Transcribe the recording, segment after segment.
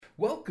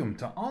Welcome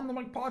to On the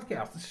Mic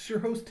Podcast. This is your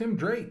host, Tim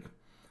Drake.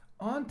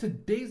 On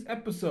today's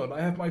episode, I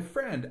have my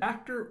friend,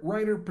 actor,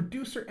 writer,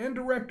 producer, and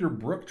director,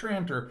 Brooke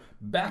Tranter,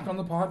 back on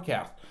the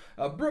podcast.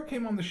 Brooke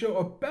came on the show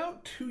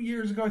about 2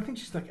 years ago. I think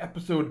she's like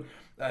episode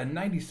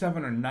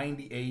 97 or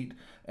 98,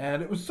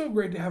 and it was so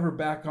great to have her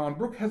back on.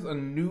 Brooke has a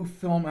new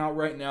film out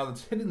right now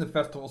that's hitting the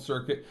festival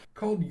circuit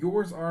called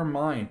Yours Are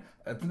Mine.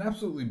 It's an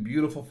absolutely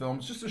beautiful film.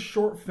 It's just a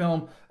short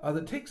film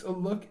that takes a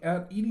look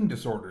at eating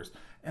disorders.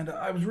 And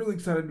I was really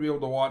excited to be able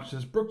to watch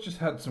this. Brooke just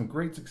had some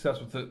great success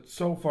with it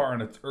so far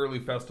in its early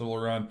festival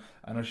run.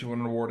 I know she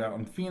won an award out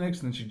in Phoenix,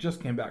 and then she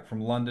just came back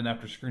from London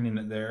after screening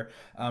it there.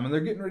 And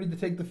they're getting ready to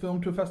take the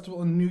film to a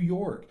festival in New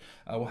York.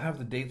 We'll have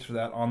the dates for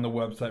that on the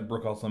website.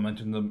 Brooke also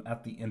mentioned them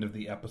at the end of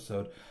the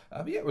episode.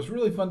 But yeah, it was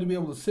really fun to be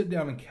able to sit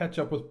down and catch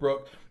up with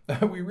Brooke.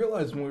 We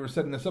realized when we were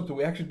setting this up that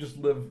we actually just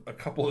live a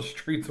couple of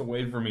streets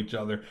away from each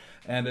other.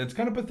 And it's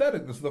kind of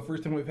pathetic. This is the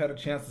first time we've had a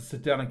chance to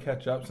sit down and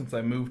catch up since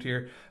I moved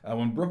here.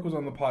 When Brooke was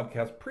on the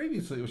podcast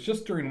previously, it was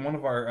just during one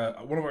of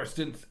our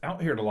stints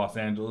out here to Los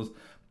Angeles,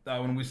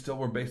 when we still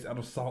were based out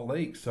of Salt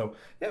Lake. So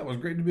yeah, it was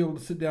great to be able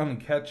to sit down and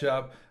catch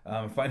up,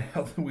 find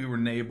out that we were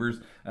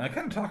neighbors, and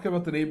kind of talk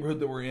about the neighborhood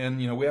that we're in.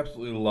 You know, we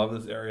absolutely love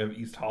this area of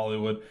East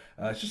Hollywood.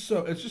 It's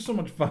just so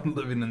much fun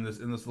living in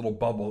this little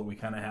bubble that we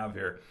kind of have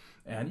here.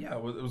 And yeah,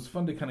 it was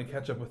fun to kind of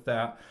catch up with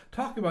that.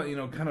 Talk about,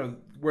 kind of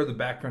where the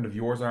background of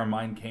Yours Are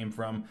Mine came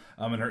from,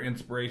 and her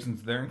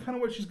inspirations there, and kind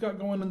of what she's got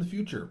going in the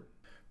future.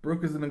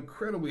 Brooke is an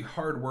incredibly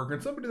hard worker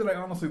and somebody that I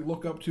honestly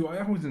look up to.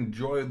 I always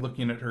enjoyed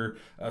looking at her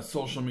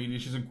social media.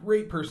 She's a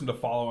great person to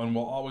follow, and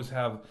we'll always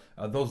have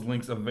those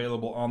links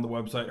available on the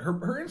website.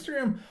 Her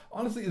Instagram,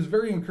 honestly, is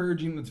very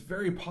encouraging. It's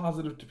very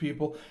positive to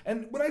people.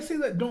 And when I say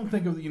that, don't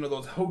think of,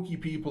 those hokey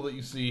people that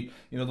you see,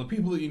 the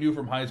people that you knew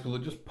from high school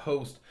that just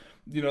post,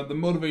 the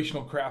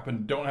motivational crap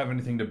and don't have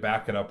anything to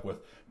back it up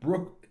with.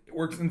 Brooke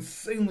works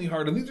insanely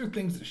hard, and these are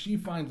things that she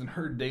finds in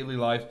her daily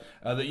life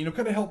that,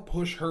 kind of help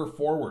push her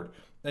forward.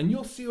 And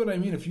you'll see what I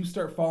mean if you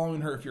start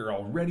following her, if you're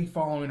already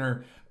following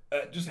her,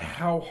 just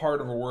how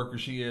hard of a worker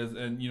she is.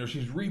 And,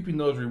 she's reaping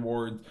those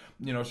rewards.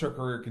 Her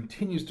career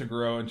continues to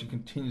grow, and she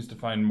continues to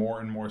find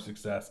more and more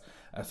success.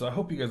 So I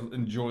hope you guys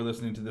enjoy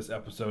listening to this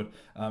episode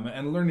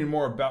and learning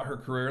more about her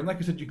career. And like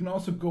I said, you can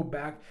also go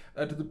back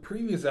to the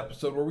previous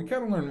episode where we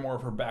kind of learned more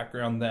of her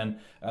background then.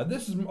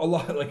 This is a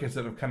lot, like I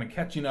said, of kind of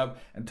catching up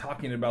and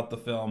talking about the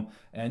film.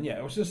 And yeah,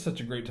 it was just such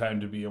a great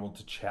time to be able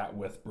to chat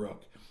with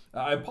Brooke.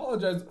 I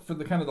apologize for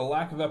the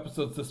lack of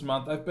episodes this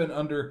month. I've been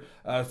under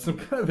some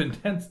kind of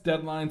intense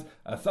deadlines,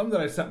 some that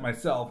I set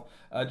myself,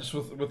 just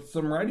with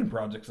some writing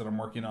projects that I'm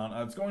working on.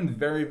 It's going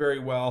very, very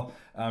well.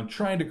 I'm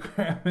trying to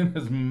cram in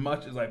as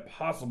much as I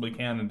possibly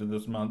can into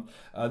this month.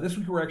 This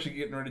week we're actually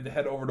getting ready to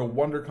head over to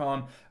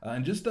WonderCon,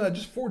 and just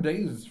 4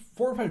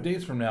 or 5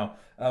 days from now,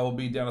 we'll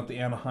be down at the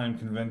Anaheim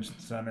Convention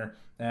Center.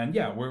 And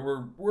yeah,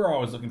 we're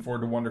always looking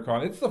forward to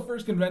WonderCon. It's the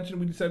first convention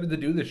we decided to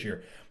do this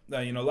year.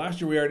 Last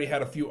year we already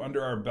had a few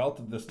under our belt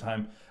at this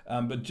time,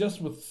 but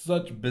just with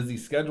such busy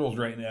schedules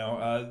right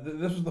now,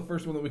 this was the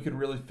first one that we could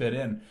really fit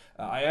in.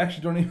 I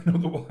actually don't even know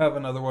that we'll have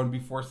another one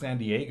before San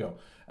Diego.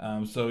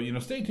 So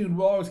stay tuned.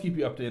 We'll always keep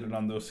you updated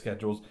on those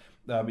schedules.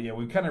 But yeah,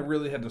 we kind of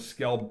really had to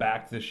scale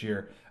back this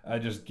year,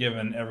 just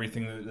given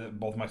everything that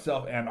both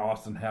myself and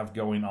Austin have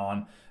going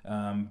on.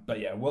 But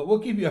yeah, we'll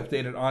keep you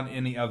updated on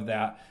any of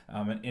that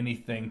and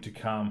anything to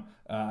come.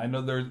 I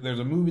know there's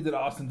a movie that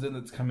Austin's in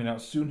that's coming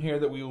out soon here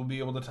that we will be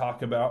able to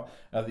talk about,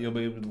 that you'll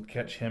be able to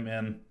catch him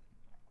in.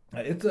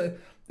 It's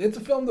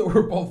a film that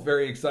we're both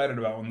very excited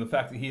about, and the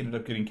fact that he ended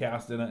up getting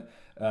cast in it,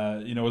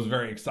 was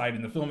very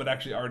exciting. The film had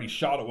actually already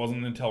shot. It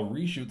wasn't until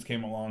reshoots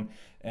came along,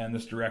 and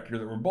this director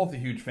that we're both a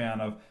huge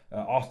fan of,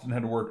 Austin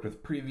had worked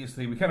with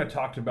previously. We kind of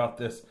talked about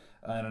this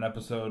in an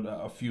episode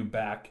a few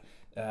back.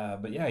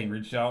 But yeah, he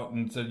reached out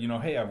and said,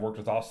 hey, I've worked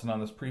with Austin on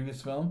this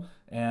previous film,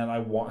 and I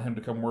want him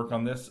to come work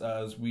on this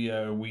as we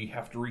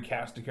have to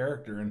recast a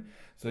character. And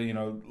so,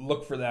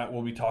 look for that.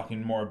 We'll be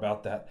talking more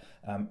about that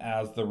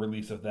as the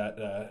release of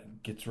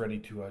that gets ready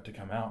to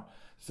come out.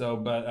 So,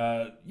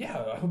 but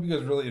yeah, I hope you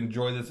guys really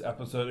enjoy this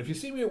episode. If you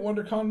see me at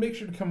WonderCon, make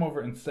sure to come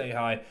over and say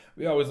hi.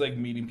 We always like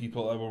meeting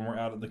people when we're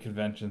out at the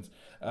conventions.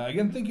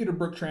 Again, thank you to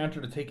Brooke Tranter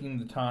for taking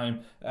the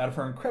time out of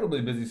her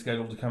incredibly busy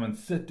schedule to come and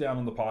sit down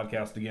on the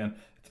podcast again.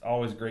 It's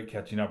always great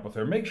catching up with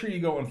her. Make sure you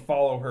go and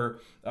follow her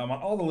on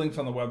all the links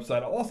on the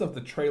website. I'll also have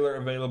the trailer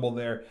available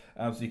there,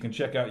 so you can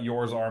check out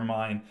Yours Are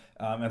Mine,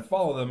 and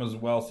follow them as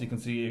well, so you can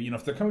see,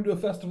 if they're coming to a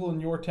festival in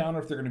your town,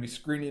 or if they're going to be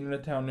screening in a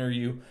town near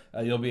you,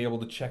 you'll be able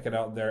to check it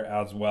out there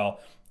as well.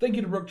 Thank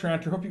you to Brooke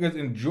Tranter. Hope you guys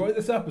enjoy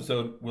this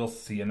episode. We'll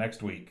see you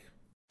next week.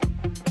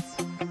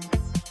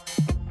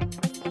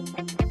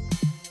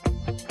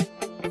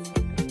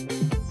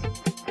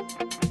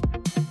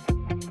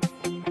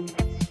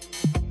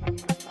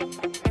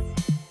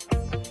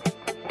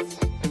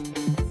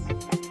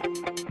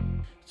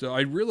 So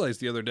I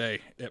realized the other day,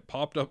 it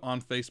popped up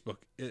on Facebook.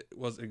 It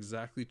was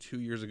exactly 2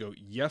 years ago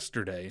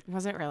yesterday.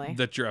 Was it really?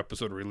 That your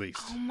episode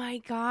released. Oh my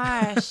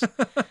gosh.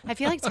 I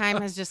feel like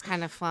time has just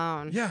kind of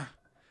flown. Yeah.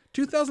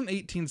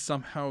 2018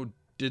 somehow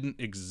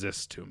didn't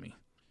exist to me.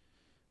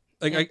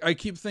 Like I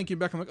keep thinking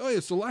back, I'm like, oh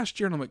yeah, so last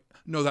year, and I'm like,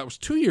 no, that was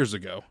 2 years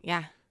ago.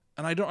 Yeah.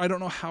 And I don't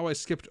know how I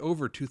skipped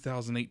over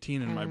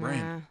 2018 in my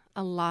brain.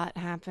 A lot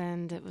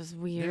happened. It was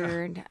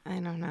weird. Yeah. I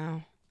don't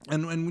know.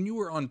 And when you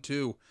were on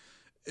too,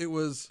 it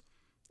was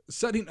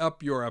setting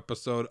up your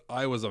episode.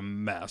 I was a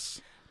mess.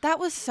 That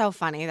was so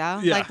funny though.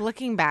 Yeah. Like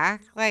looking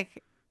back,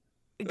 like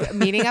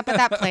meeting up at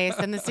that place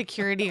and the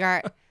security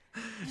guard.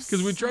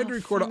 Because we tried to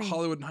record at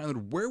Hollywood and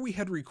Highland, where we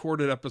had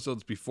recorded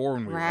episodes before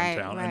when we were in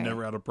town and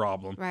never had a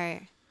problem.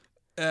 Right.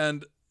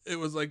 And it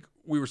was like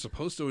we were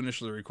supposed to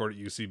initially record at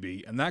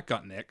UCB, and that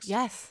got nixed.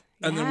 Yes.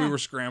 And then we were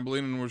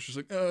scrambling, and we were just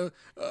like,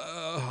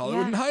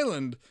 Hollywood and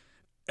Highland.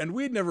 And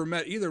we'd never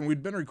met either, and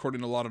we'd been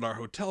recording a lot at our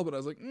hotel, but I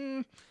was like,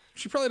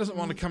 she probably doesn't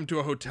want to come to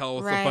a hotel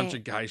with a bunch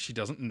of guys she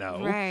doesn't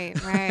know. Right.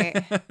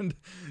 And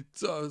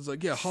so I was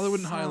like, yeah, Hollywood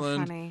and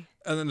Highland. Funny.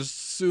 And then as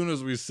soon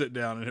as we sit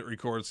down and hit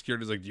record,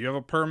 security's like, do you have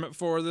a permit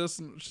for this?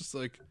 And it's just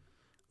like,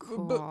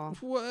 cool.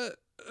 But what?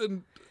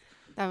 And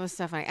that was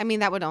so funny. I mean,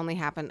 that would only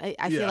happen.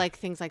 I feel like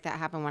things like that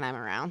happen when I'm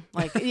around.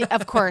 Like,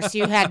 of course,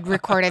 you had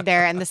recorded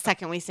there, and the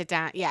second we sit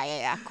down,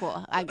 yeah,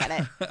 cool. I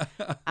get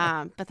it.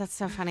 But that's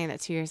so funny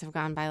that 2 years have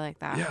gone by like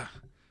that. Yeah.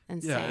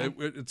 Insane.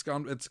 Yeah,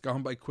 it's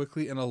gone by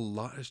quickly, and a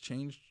lot has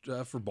changed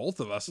for both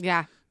of us.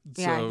 Yeah.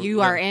 Yeah, So,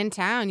 you are in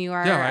town. You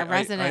are a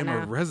resident I'm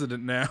now. a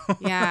resident now.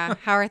 Yeah.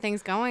 How are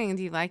things going?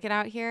 Do you like it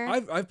out here?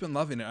 I've been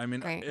loving it. I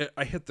mean,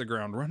 I hit the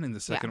ground running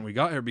the second we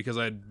got here because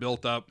I had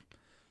built up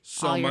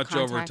so much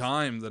over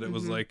time that it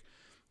was like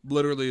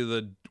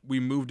literally we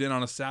moved in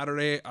on a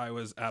Saturday. I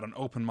was at an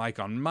open mic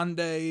on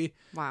Monday.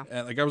 Wow.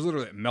 And like I was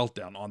literally at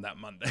Meltdown on that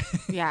Monday.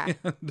 Yeah.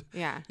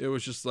 Yeah. It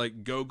was just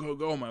like go, go,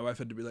 go. My wife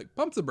had to be like,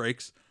 pump the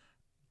brakes.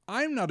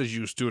 I'm not as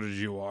used to it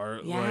as you are.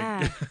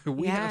 Yeah. Like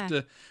we have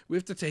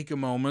to take a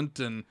moment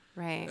and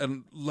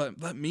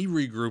let me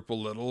regroup a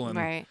little. And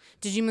right.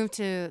 Did you move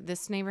to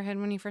this neighborhood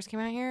when you first came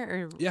out here?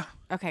 Or yeah.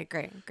 Okay,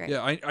 great.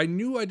 Yeah, I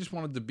knew I just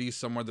wanted to be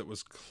somewhere that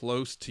was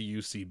close to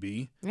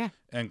UCB. Yeah.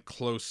 And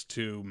close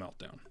to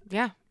Meltdown.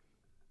 Yeah.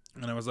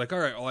 And I was like, all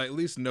right, well, I at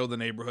least know the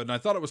neighborhood. And I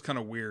thought it was kind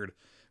of weird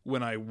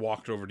when I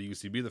walked over to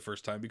UCB the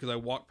first time because I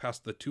walked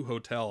past the two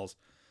hotels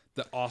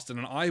that Austin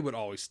and I would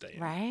always stay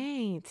in.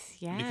 Right,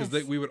 yes.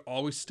 Because we would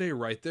always stay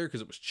right there because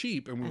it was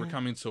cheap, and we were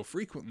coming so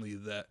frequently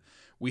that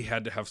we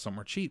had to have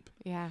somewhere cheap.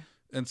 Yeah.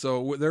 And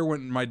so there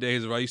went my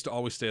days of I used to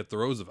always stay at the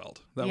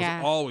Roosevelt. That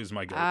was always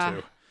my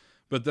go-to.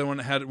 But then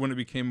when it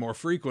became more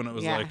frequent, it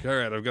was like, all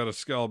right, I've got to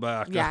scale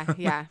back.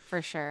 Yeah,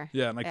 for sure.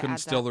 Yeah, and I couldn't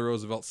steal the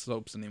Roosevelt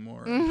soaps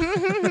anymore.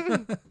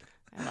 I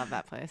love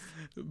that place.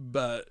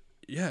 But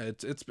yeah,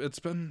 it's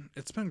been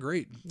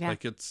great. Yeah.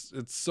 Like it's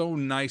so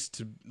nice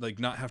to like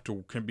not have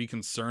to be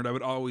concerned. I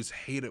would always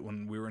hate it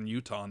when we were in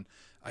Utah and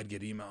I'd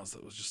get emails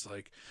that was just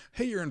like,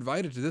 hey, you're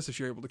invited to this if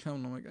you're able to come.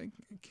 And I'm like, I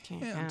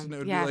can't. And it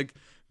would be like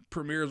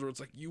premieres where it's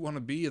like, you want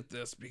to be at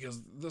this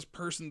because this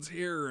person's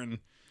here. And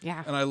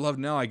and I love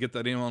now I get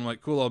that email. I'm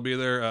like, cool, I'll be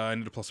there. I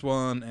need a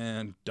 +1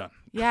 and done.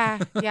 Yeah.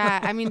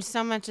 I mean,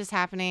 so much is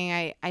happening.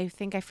 I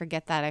think I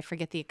forget that. I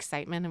forget the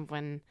excitement of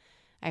when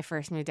I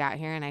first moved out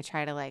here, and I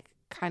try to like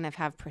kind of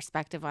have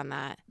perspective on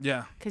that.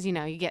 Yeah. Because, you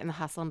get in the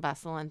hustle and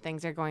bustle and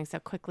things are going so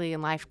quickly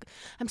in life.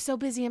 I'm so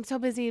busy,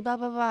 blah,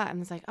 blah, blah. And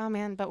it's like, oh,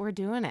 man, but we're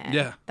doing it.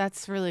 Yeah.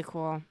 That's really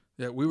cool.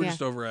 Yeah, we were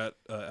just over at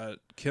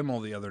Kimmel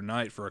the other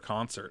night for a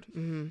concert.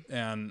 Mm-hmm.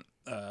 And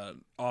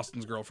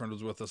Austin's girlfriend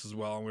was with us as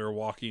well. And we were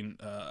walking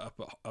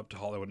up to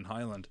Hollywood and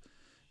Highland.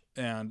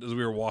 And as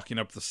we were walking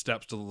up the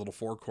steps to the little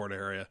forecourt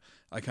area,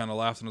 I kind of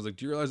laughed and I was like,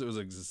 do you realize it was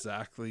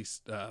exactly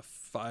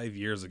 5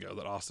 years ago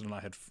that Austin and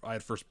I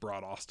had first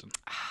brought Austin?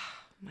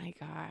 My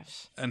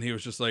gosh. And he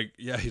was just like,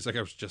 yeah, he's like,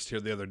 I was just here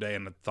the other day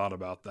and had thought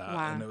about that.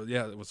 Wow. And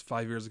it was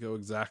 5 years ago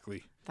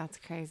exactly. That's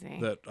crazy.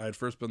 That I had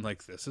first been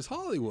like, this is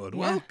Hollywood. Yeah.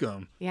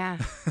 Welcome.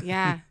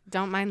 Yeah.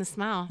 Don't mind the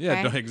smell.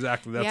 Yeah, right?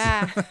 Exactly.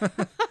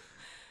 That's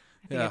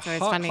it's always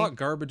funny. Hot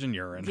garbage and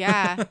urine.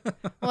 Yeah.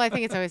 Well, I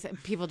think it's always,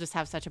 people just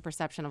have such a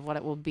perception of what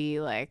it will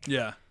be like.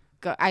 Yeah.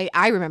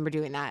 I remember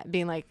doing that,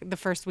 being like the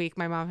first week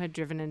my mom had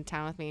driven into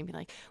town with me and be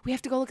like, we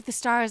have to go look at the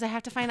stars. I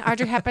have to find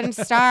Audrey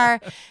Hepburn's star.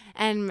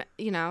 And,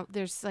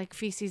 there's like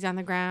feces on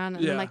the ground.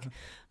 And I'm like,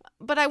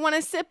 but I want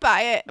to sit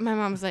by it. And my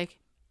mom's like,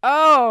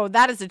 oh,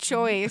 that is a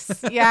choice.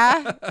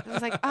 Yeah. I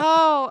was like,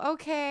 oh,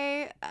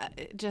 okay.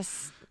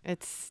 It's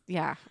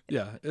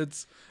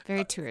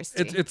very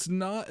touristy. It's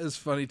not as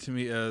funny to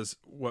me as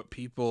what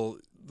people,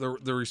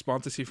 the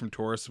response I see from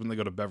tourists when they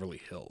go to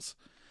Beverly Hills.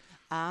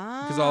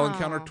 Because I'll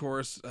encounter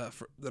tourists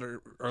that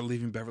are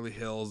leaving Beverly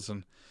Hills,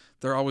 and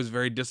they're always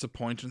very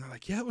disappointed. And they're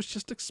like, yeah, it was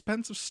just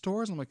expensive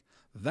stores. And I'm like,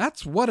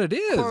 that's what it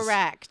is.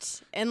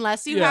 Correct.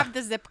 Unless you have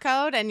the zip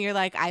code and you're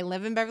like, I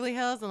live in Beverly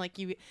Hills, and like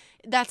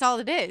that's all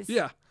it is.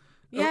 Yeah.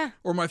 Yeah.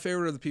 Or my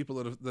favorite are the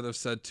people that have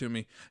said to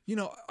me,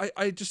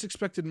 I just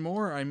expected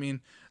more. I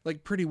mean,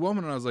 like Pretty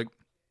Woman. And I was like,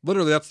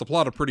 literally, that's the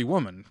plot of Pretty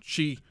Woman.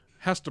 She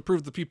has to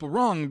prove the people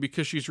wrong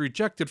because she's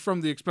rejected from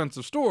the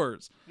expensive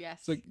stores. Yes.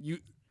 It's like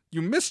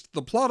you missed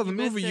the plot of the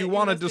movie you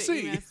wanted to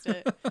see. You missed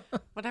it.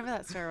 Whatever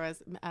that store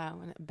was,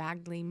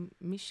 Bagli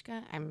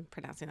Mishka. I'm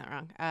pronouncing that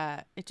wrong.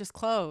 It just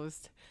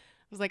closed.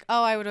 I was like,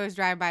 oh, I would always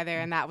drive by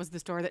there, and that was the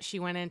store that she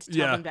went in to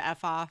tell them to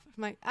F off.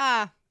 I'm like,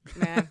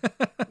 man,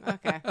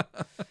 okay.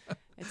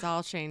 It's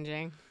all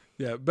changing.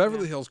 Yeah,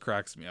 Beverly Hills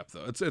cracks me up,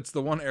 though. It's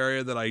the one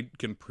area that I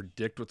can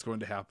predict what's going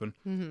to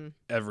happen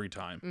every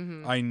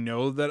time. I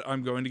know that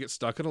I'm going to get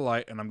stuck at a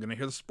light, and I'm going to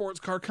hear the sports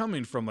car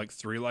coming from like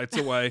 3 lights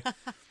away,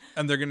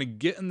 and they're going to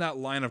get in that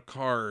line of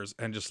cars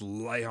and just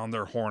lay on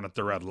their horn at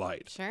the red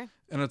light. Sure.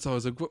 And it's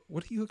always like,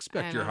 what do you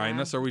expect, Your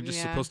Highness? Are we just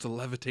supposed to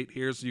levitate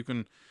here so you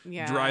can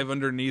drive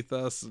underneath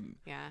us? And,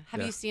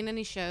 Have you seen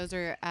any shows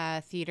or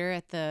theater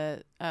at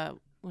the,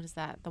 what is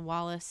that, the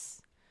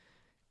Wallace...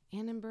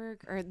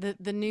 Annenberg or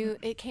the new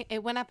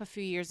it went up a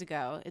few years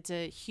ago. It's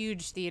a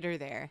huge theater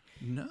there.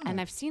 No.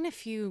 And I've seen a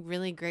few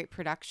really great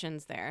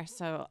productions there.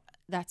 So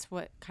that's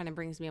what kind of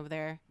brings me over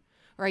there.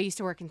 Or I used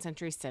to work in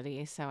Century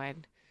City,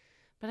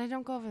 but I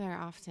don't go over there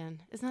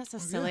often. Isn't that so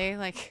silly? Yeah.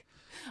 Like,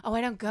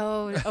 I don't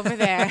go over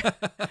there.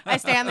 I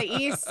stay on the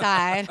east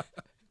side.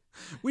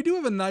 We do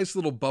have a nice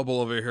little bubble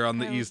over here on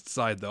the east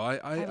side, though.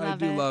 I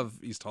do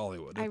love East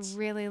Hollywood. I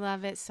really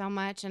love it so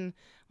much. And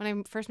when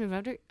I first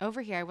moved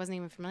over here, I wasn't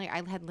even familiar.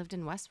 I had lived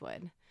in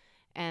Westwood,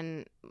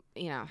 and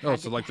had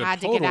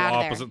to get out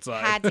opposite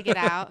side. Had to get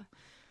out,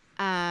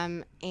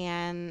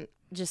 and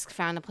just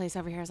found a place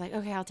over here. I was like,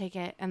 okay, I'll take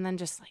it, and then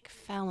just like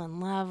fell in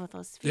love with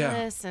Los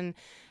Feliz, and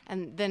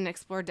then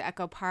explored to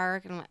Echo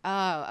Park, and I'm like,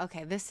 oh,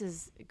 okay, this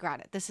is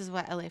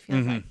what LA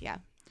feels like. Yeah,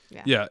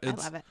 I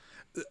love it.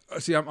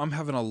 See, I'm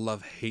having a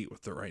love-hate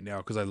with it right now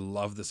because I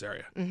love this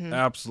area.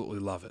 Absolutely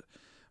love it.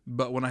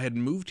 But when I had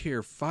moved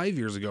here 5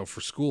 years ago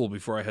for school,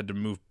 before I had to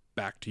move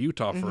back to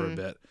Utah for a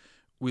bit,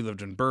 we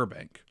lived in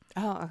Burbank.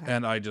 Oh, okay.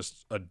 And I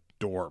just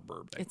adore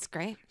Burbank. It's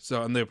great.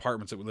 So, and the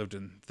apartments that we lived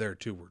in there,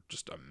 too, were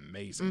just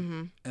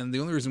amazing. And the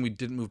only reason we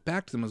didn't move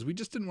back to them was we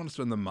just didn't want to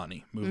spend the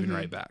money moving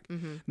right back.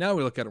 Now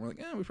we look at it and we're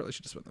like, we probably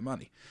should have spent the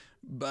money.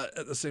 But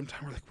at the same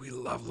time, we're like, we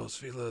love Los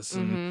Feliz.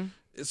 And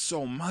it's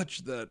so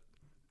much that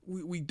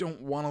we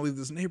don't want to leave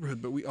this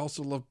neighborhood, but we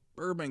also love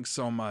Burbank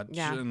so much.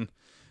 Yeah. And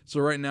so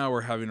right now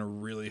we're having a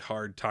really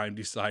hard time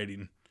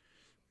deciding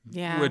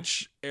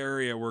which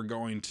area we're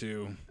going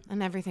to.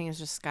 And everything is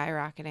just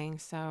skyrocketing.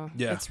 So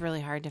it's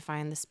really hard to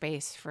find the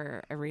space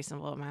for a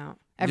reasonable amount.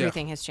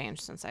 Everything has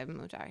changed since I've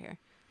moved out here.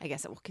 I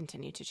guess it will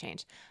continue to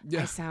change.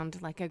 I sound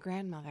like a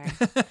grandmother.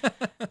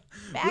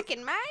 Back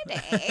in my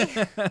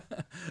day.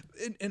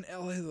 In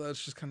LA, though,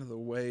 that's just kind of the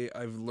way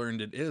I've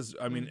learned it is.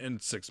 I mean, in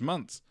 6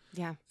 months.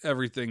 Yeah.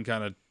 Everything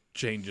kind of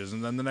changes.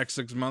 And then the next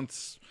 6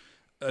 months,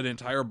 an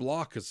entire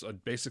block is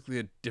basically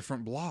a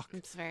different block.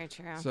 It's very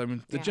true. So, I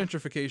mean, the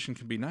gentrification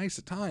can be nice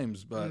at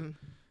times, but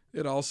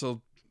it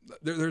also...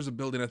 There's a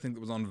building, I think, that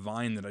was on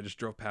Vine that I just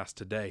drove past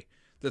today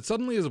that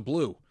suddenly is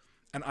blue.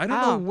 And I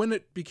don't know when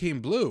it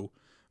became blue.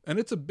 And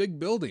it's a big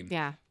building.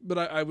 Yeah. But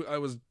I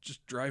was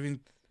just driving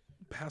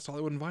past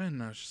Hollywood and Vine,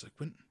 and I was just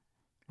like,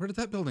 where did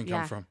that building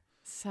come from?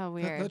 So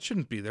weird. That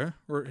shouldn't be there.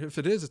 Or if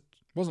it is, it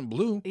wasn't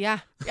blue. Yeah.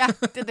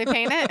 Did they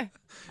paint it?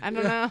 I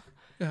don't know.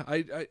 Yeah,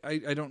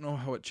 I don't know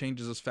how it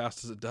changes as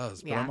fast as it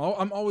does. But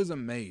I'm always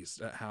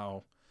amazed at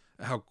how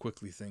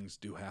quickly things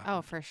do happen.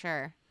 Oh, for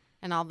sure.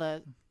 And all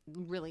the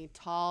really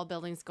tall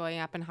buildings going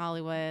up in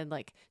Hollywood,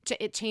 like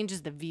it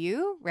changes the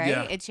view, right?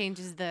 Yeah. It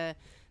changes the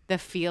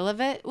feel of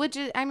it, which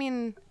is, I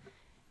mean,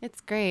 it's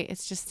great.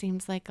 It just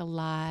seems like a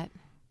lot.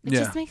 It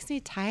just makes me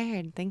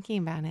tired thinking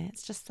about it.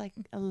 It's just like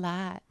a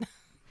lot.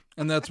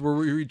 And that's where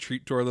we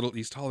retreat to our little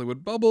East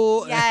Hollywood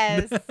bubble.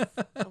 Yes.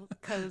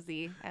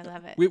 Cozy. I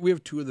love it. We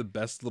have two of the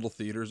best little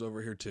theaters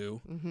over here,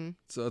 too.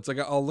 So it's like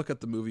I'll look at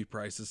the movie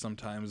prices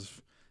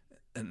sometimes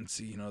and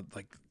see,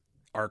 like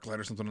ArcLight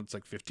or something. It's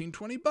like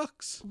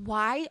 $15-$20.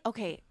 Why?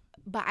 Okay.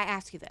 But I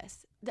ask you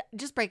this.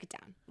 Just break it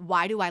down.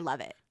 Why do I love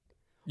it?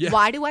 Yeah.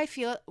 Why do I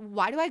go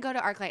to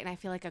ArcLight and I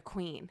feel like a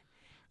queen?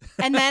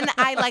 And then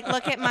I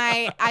look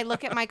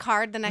at my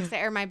card the next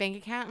day or my bank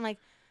account and like,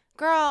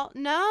 girl,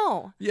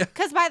 no. Yeah.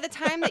 Because by the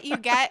time that you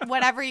get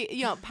whatever,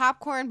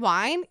 popcorn,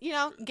 wine,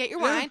 get your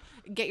wine,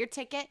 get your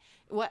ticket,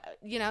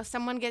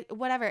 someone get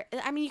whatever.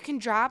 I mean, you can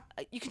drop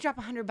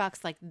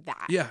 $100 like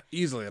that. Yeah,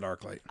 easily at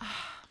ArcLight.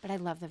 But I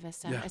love the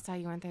Vista. Yeah. I saw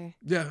you went there.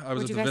 Yeah, I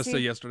was at the Vista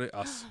yesterday.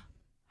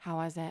 How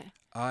was it?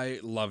 I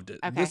loved it.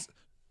 Okay.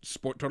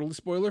 Totally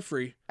spoiler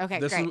free. Okay,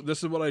 great.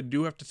 This is what I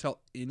do have to tell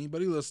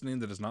anybody listening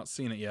that has not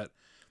seen it yet.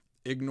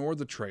 Ignore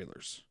the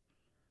trailers.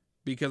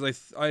 Because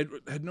I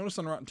had noticed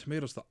on Rotten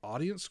Tomatoes the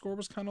audience score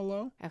was kind of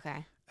low.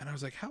 Okay. And I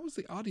was like, how is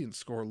the audience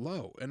score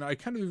low? And I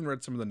kind of even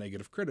read some of the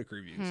negative critic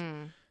reviews.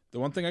 The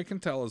one thing I can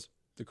tell is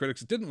the critics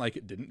that didn't like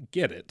it didn't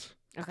get it.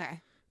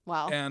 Okay.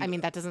 Well, I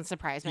mean, that doesn't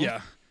surprise me.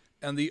 Yeah.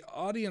 And the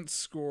audience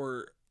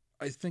score,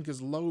 I think,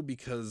 is low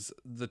because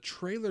the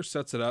trailer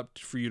sets it up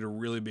for you to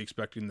really be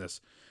expecting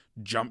this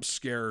jump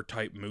scare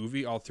type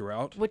movie all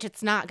throughout. Which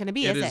it's not going to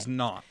be, is it? It is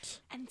not.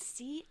 And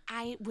see,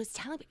 I was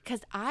telling,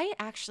 because I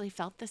actually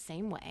felt the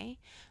same way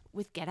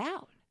with Get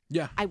Out.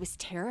 Yeah. I was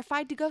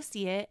terrified to go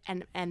see it.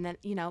 And then,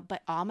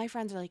 but all my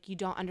friends are like, you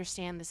don't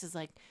understand. This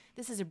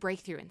is a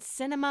breakthrough in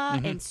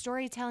cinema and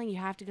storytelling. You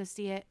have to go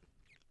see it.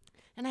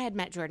 And I had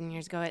met Jordan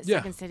years ago at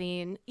Second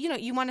City. And,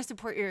 you want to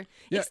support your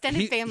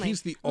extended family.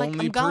 He's the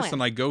only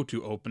person I go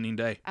to opening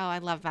day. Oh, I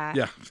love that.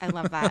 Yeah. I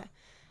love that.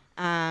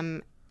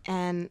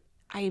 And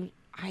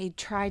I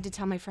tried to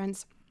tell my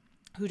friends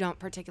who don't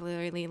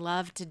particularly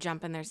love to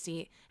jump in their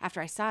seat after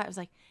I saw it. I was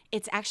like,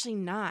 it's actually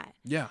not.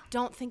 Yeah.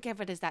 Don't think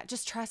of it as that.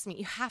 Just trust me.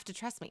 You have to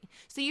trust me.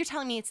 So you're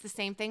telling me it's the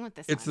same thing with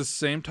this It's one. the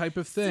same type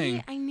of thing.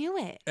 See, I knew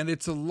it. And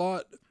it's a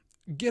lot.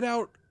 Get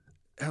Out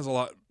has a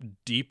lot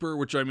deeper,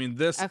 which I mean,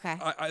 this. Okay.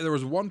 There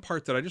was one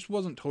part that I just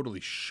wasn't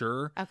totally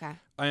sure. Okay.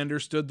 I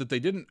understood that they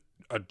didn't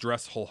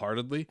address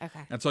wholeheartedly.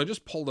 Okay. And so I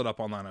just pulled it up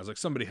online. I was like,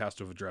 somebody has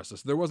to have addressed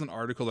this. There was an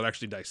article that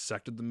actually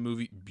dissected the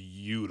movie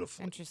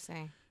beautifully.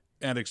 Interesting.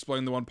 And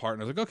explained the one part,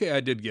 and I was like, okay,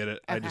 I did get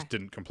it. Okay. I just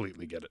didn't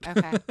completely get it.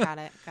 Okay, got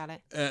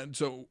it. And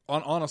so,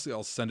 honestly,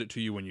 I'll send it to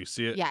you when you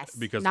see it. Yes,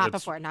 because not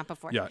before.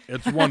 Yeah,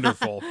 it's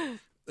wonderful.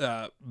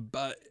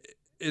 But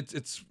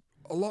it's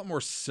a lot more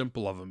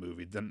simple of a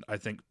movie than I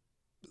think.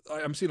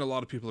 I'm seeing a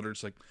lot of people that are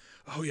just like,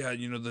 oh yeah,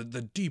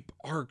 the deep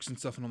arcs and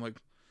stuff, and I'm like,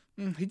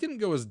 he didn't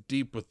go as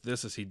deep with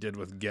this as he did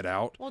with Get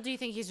Out. Well, do you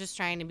think he's just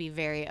trying to be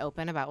very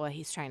open about what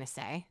he's trying to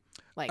say?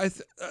 Like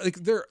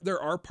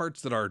there are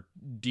parts that are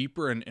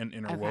deeper and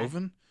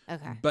interwoven.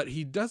 Okay. But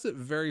he does it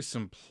very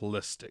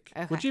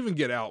simplistic, which even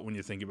Get Out, when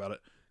you think about it,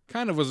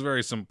 kind of was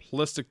very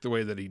simplistic the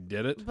way that he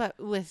did it. But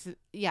with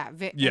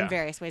in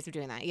various ways of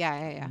doing that.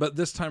 Yeah. But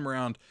this time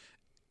around,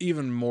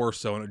 even more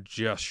so, and it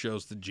just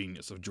shows the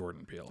genius of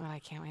Jordan Peele. Oh, I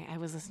can't wait. I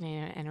was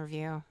listening to an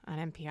interview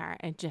on NPR.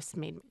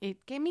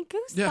 It gave me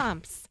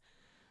goosebumps.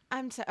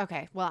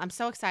 Yeah. Well, I'm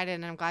so excited,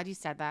 and I'm glad you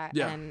said that.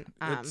 Yeah.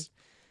 And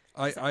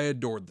I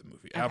adored the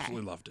movie.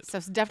 Absolutely loved it. So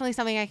it's definitely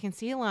something I can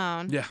see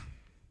alone. Yeah.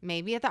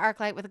 Maybe at the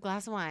ArcLight with a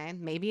glass of wine.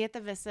 Maybe at the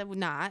Vista,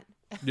 not.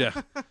 Yeah.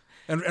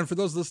 And for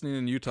those listening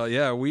in Utah,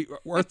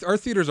 our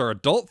theaters are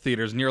adult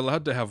theaters, and you're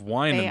allowed to have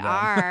wine in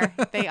them.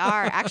 They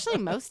are. Actually,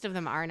 most of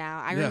them are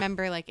now. I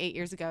remember 8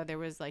 years ago, there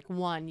was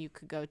one you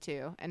could go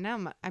to. And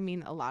now,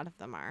 a lot of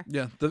them are.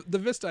 Yeah. The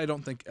Vista, I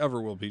don't think ever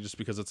will be, just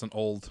because it's an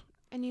old...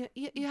 And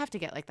you have to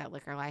get that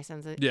liquor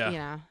license.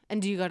 Yeah.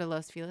 And do you go to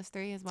Los Feliz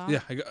 3 as well? Yeah.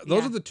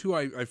 Those are the two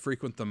I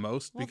frequent the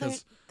most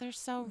because they're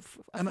so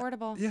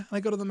affordable. I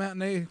go to the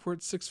matinee where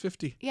it's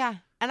 $6.50. Yeah.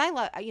 And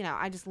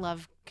I just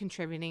love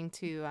contributing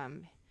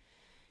to,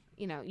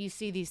 you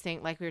see these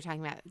things like we were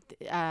talking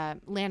about,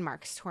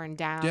 landmarks torn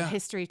down,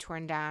 history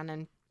torn down,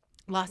 and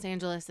Los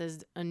Angeles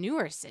is a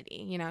newer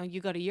city. You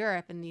go to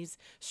Europe and these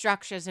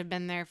structures have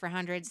been there for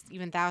hundreds,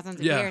 even thousands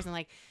of years.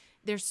 And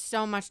there's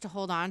so much to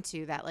hold on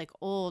to, that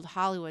old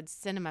Hollywood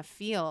cinema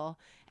feel,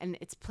 and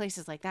it's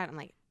places like that. I'm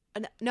like,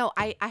 no,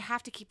 I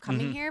have to keep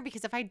coming here,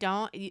 because if I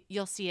don't,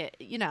 you'll see it,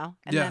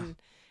 and then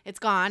it's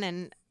gone.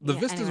 And the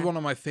Vista is one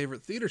of my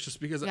favorite theaters,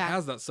 just because it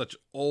has that such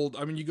old.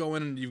 You go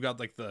in and you've got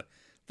the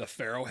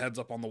pharaoh heads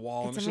up on the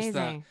wall, and it's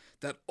amazing.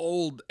 Just that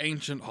old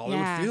ancient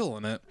Hollywood feel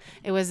in it.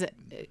 It was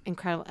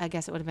incredible. I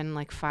guess it would have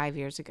been 5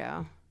 years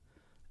ago.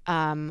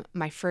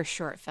 My first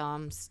short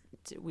films,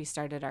 we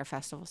started our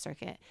festival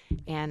circuit,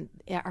 and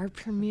our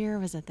premiere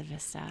was at the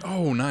Vista.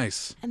 Oh,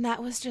 nice. And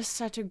that was just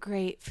such a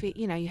great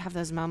you have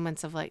those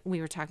moments of we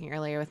were talking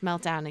earlier with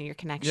Meltdown and your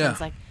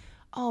connections,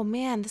 oh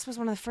man, this was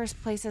one of the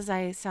first places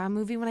I saw a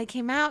movie when I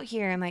came out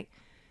here, and it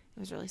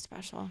was really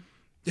special.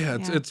 Yeah,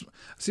 it's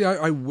see,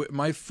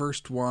 my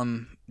first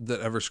one that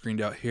ever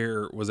screened out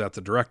here was at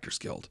the Directors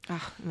Guild.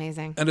 Oh,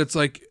 amazing. And it's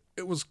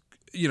it was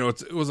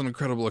it was an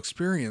incredible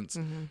experience,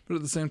 but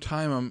at the same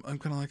time, I'm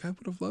kind of I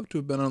would have loved to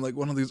have been on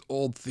one of these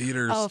old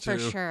theaters. Oh, for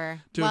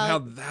sure. To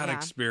have had that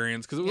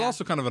experience, because it was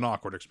also kind of an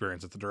awkward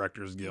experience at the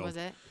Directors Guild. Was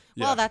it?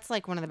 Yeah. Well, that's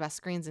one of the best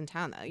screens in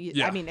town, though.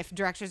 If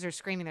directors are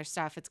screening their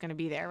stuff, it's going to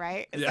be there,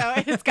 right? Yeah.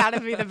 So it's got to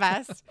be the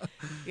best.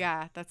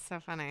 Yeah, that's so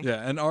funny.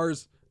 Yeah, and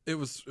ours, it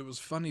was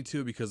funny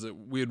too, because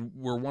we're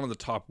one of the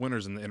top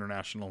winners in the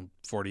International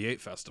 48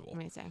 Festival.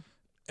 Amazing.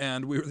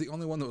 And we were the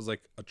only one that was a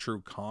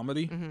true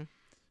comedy. Mm-hmm.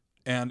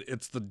 And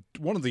it's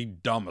one of the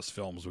dumbest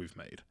films we've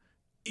made.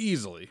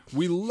 Easily.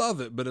 We love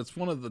it, but it's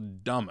one of the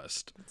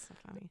dumbest. That's so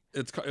funny.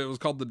 It was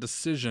called The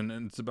Decision,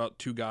 and it's about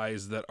two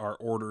guys that are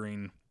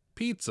ordering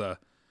pizza,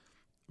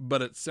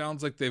 but it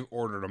sounds like they've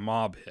ordered a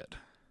mob hit.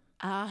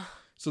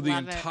 So the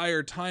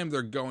entire time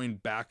they're going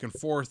back and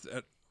forth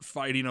at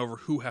fighting over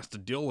who has to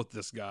deal with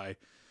this guy,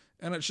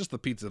 and it's just the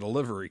pizza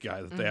delivery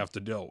guy that they have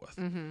to deal with.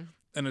 Mm-hmm.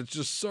 And it's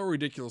just so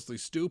ridiculously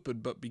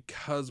stupid, but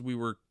because we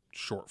were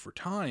short for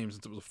time,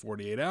 since it was a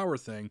 48-hour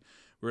thing,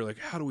 we were like,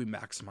 how do we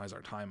maximize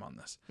our time on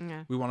this?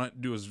 Yeah. We want to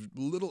do as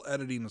little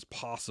editing as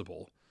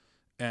possible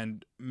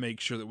and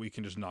make sure that we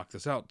can just knock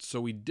this out. So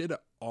we did it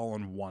all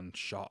in one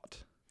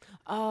shot.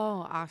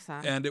 Oh,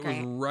 awesome. And it was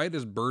right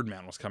as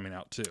Birdman was coming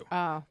out too.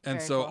 Oh,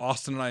 and so cool.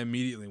 Austin and I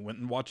immediately went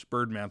and watched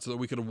Birdman so that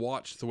we could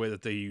watch the way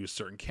that they use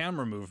certain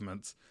camera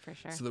movements. For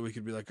sure. So that we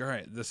could be all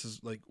right, this is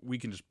we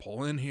can just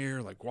pull in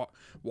here,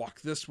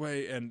 walk this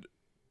way. And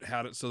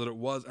had it so that it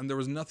was, and there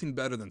was nothing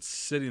better than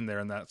sitting there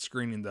in that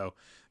screening, though.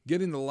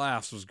 Getting the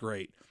laughs was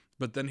great,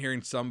 but then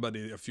hearing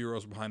somebody a few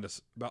rows behind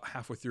us about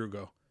halfway through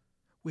go,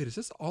 wait, is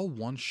this all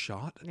one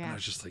shot? Yeah. And I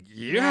was just like,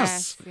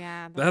 yes!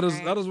 Yeah, that is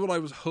great. what I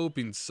was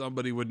hoping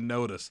somebody would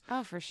notice.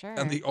 Oh, for sure.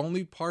 And the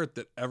only part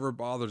that ever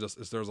bothers us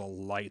is there's a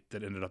light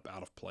that ended up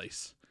out of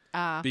place.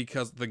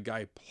 Because the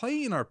guy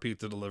playing our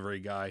pizza delivery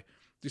guy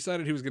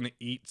decided he was going to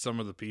eat some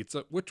of the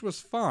pizza, which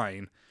was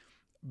fine,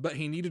 but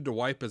he needed to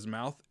wipe his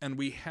mouth, and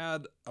we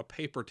had a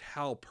paper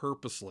towel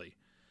purposely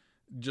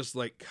just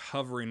like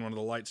covering one of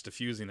the lights,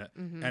 diffusing it,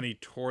 and he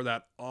tore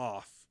that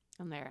off.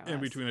 And there it in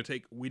was. between a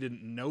take. We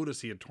didn't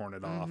notice he had torn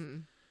it off,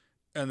 and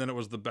then it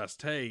was the best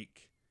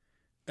take,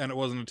 and it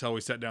wasn't until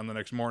we sat down the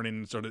next morning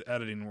and started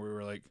editing where we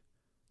were like,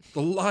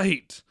 the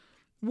light,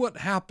 what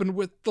happened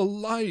with the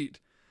light?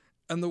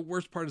 And the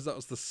worst part is that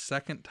was the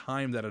second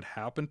time that had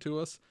happened to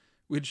us.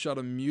 We'd shot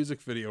a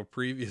music video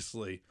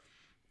previously,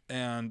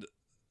 and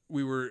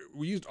we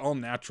used all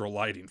natural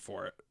lighting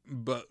for it,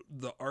 but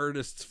the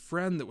artist's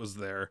friend that was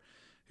there,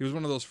 he was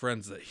one of those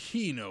friends that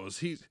he knows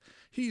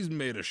he's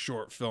made a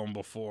short film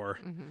before,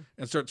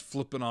 and starts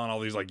flipping on all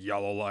these like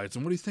yellow lights.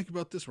 And what do you think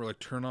about this? We're like,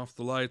 turn off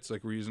the lights.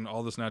 Like, we're using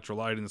all this natural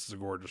lighting. This is a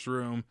gorgeous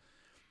room.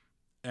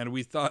 And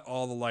we thought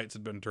all the lights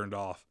had been turned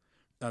off,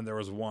 and there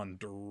was one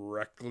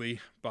directly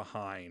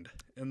behind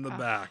in the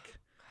back.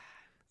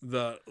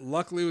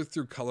 Luckily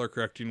through color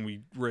correcting,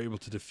 we were able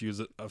to diffuse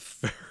it a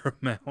fair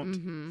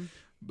amount.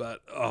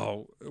 But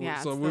so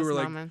we were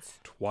like moments.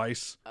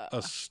 Twice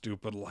a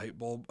stupid light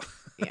bulb.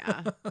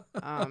 Yeah.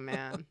 Oh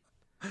man.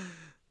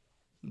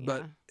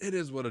 But it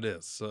is what it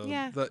is. So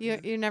yeah,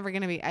 you're never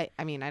gonna be.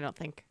 I mean, I don't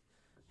think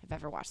I've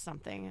ever watched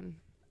something and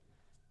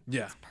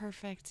it's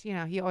perfect. You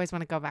know, you always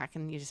want to go back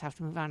and you just have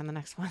to move on to the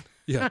next one.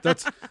 Yeah,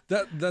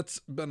 that's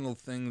been the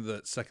thing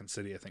that Second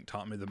City I think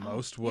taught me the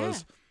most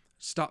was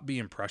stop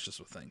being precious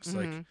with things.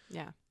 Like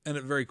and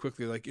it very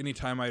quickly, like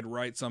anytime I'd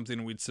write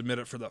something, we'd submit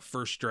it for that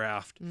first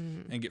draft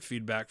and get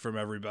feedback from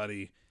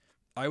everybody.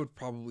 I would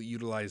probably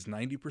utilize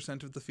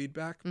 90% of the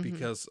feedback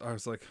because I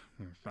was like,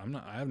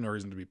 I have no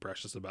reason to be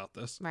precious about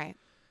this. Right.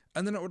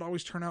 And then it would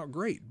always turn out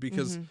great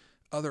because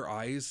other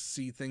eyes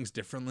see things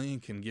differently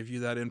and can give you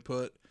that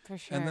input. For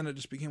sure. And then it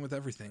just became with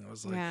everything. It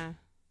was like, I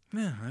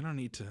don't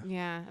need to.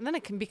 Yeah. And then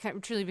it can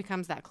truly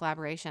becomes that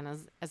collaboration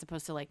as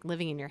opposed to like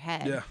living in your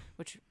head. Yeah.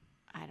 Which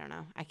I don't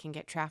know. I can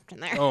get trapped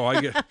in there. Oh,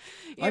 I get.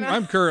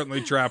 I'm currently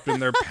trapped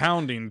in there,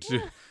 pounding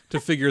to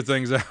figure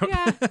things out.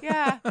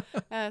 Yeah.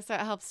 So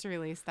it helps to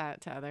release that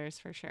to others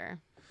for sure.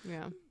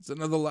 Yeah. So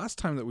now the last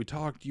time that we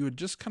talked, you had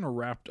just kind of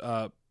wrapped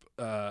up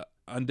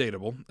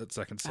Undateable at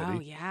Second City.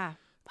 Oh yeah.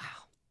 Wow.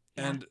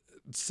 Yeah. And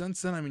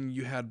since then, I mean,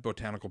 you had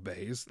Botanical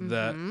Bays.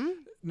 That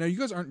now you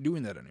guys aren't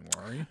doing that anymore,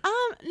 are you?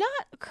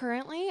 Not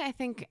currently. I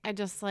think I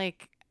just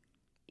like.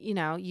 You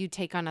know, you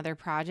take on other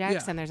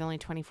projects and there's only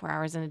 24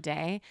 hours in a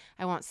day.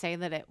 I won't say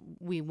that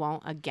we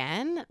won't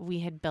again.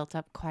 We had built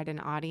up quite an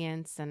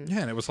audience and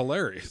it was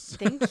hilarious.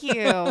 Thank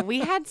you.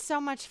 We had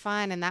so much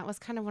fun, and that was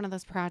kind of one of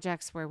those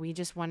projects where we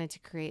just wanted to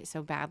create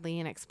so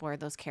badly and explore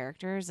those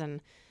characters and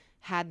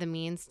had the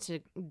means to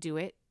do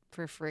it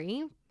for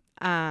free.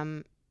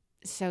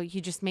 So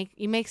you just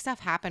make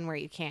stuff happen where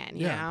you can,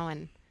 you know,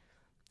 and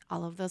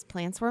all of those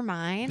plants were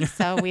mine,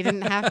 so we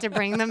didn't have to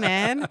bring them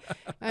in.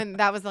 And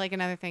that was like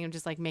another thing of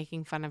just like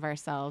making fun of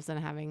ourselves and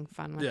having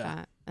fun with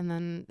that. And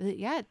then,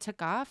 it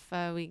took off.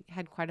 We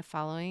had quite a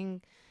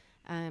following.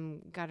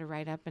 Got a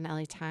write-up in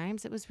LA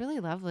Times. It was really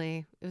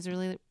lovely. It was a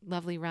really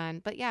lovely run.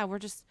 But yeah, we're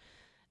just...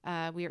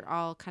 we are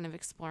all kind of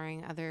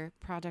exploring other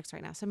projects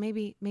right now. So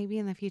maybe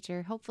in the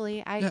future,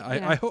 hopefully,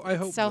 I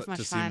hope so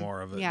to see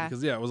more of it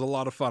because it was a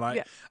lot of fun.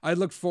 I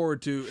looked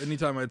forward to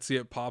anytime I'd see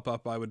it pop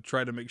up. I would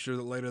try to make sure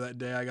that later that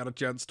day I got a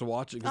chance to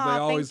watch it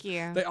because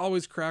they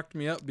always cracked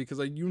me up because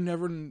you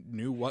never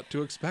knew what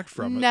to expect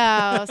from it.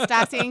 No,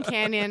 Stassi and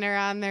Canyon are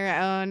on their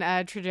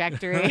own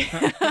trajectory.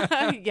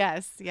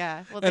 Yes,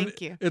 yeah. Well, thank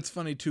you. It's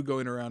funny too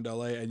going around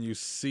LA and you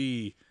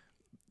see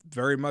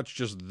very much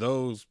just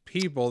those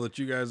people that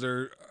you guys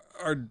are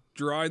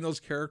drawing those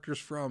characters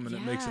from, and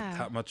it makes it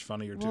that much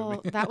funnier to me.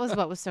 That was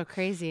what was so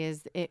crazy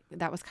is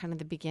that was kind of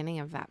the beginning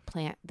of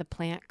the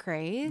plant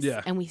craze.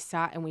 Yeah. And we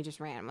saw it and we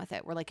just ran with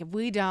it. We're like, if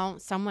we don't,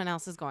 someone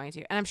else is going to.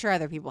 And I'm sure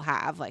other people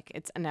have, like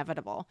it's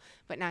inevitable.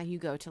 But now you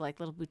go to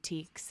like little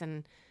boutiques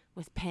and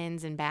with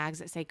pens and bags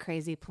that say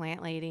Crazy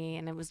Plant Lady,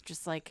 and it was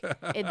just like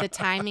the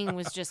timing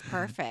was just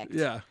perfect.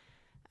 Yeah.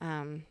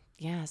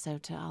 Yeah, so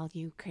to all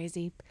you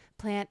crazy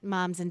plant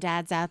moms and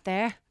dads out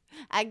there,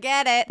 I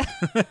get it.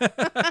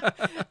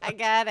 I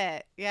get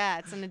it. Yeah,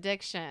 it's an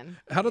addiction.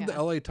 How did the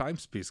LA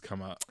Times piece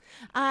come up?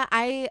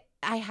 I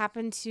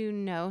happen to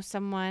know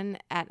someone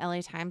at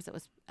LA Times that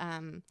was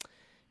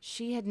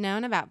she had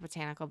known about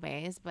Botanical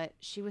Bays, but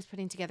she was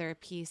putting together a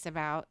piece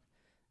about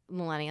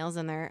millennials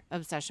and their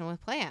obsession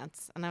with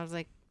plants. And I was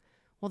like,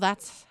 well,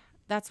 that's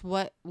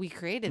what we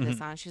created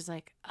this on. She's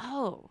like,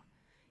 oh,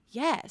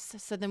 yes.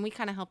 So then we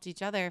kind of helped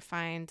each other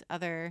find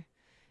other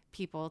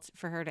people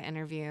for her to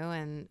interview.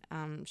 And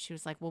she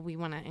was like, well, we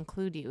want to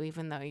include you,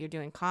 even though you're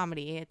doing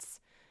comedy. It's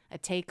a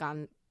take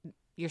on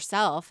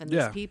yourself and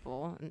these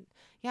people. And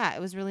yeah,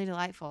 it was really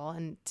delightful.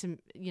 And to,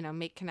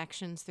 make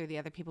connections through the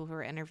other people who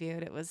were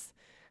interviewed, it was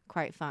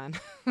quite fun.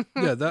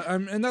 Yeah,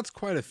 and that's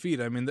quite a feat.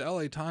 I mean, the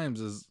LA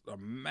Times is a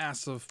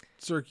massive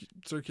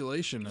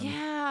circulation. And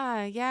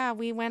Yeah.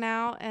 We went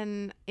out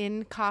and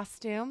in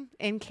costume,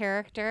 in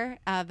character,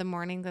 the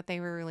morning that they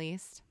were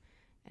released,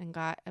 and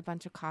got a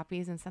bunch of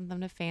copies and sent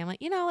them to family.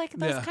 Like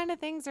those kind of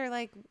things are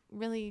like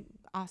really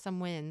awesome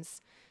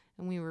wins,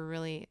 and we were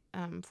really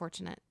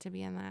fortunate to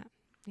be in that.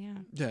 Yeah.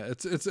 Yeah,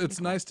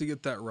 it's nice to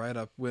get that write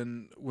up.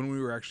 When we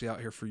were actually out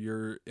here for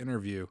your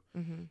interview,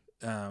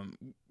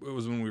 it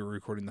was when we were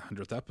recording the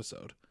 100th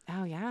episode.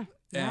 Oh yeah.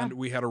 And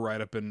we had a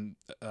write up in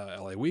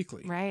LA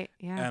Weekly. Right.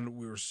 Yeah. And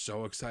we were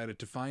so excited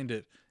to find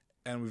it,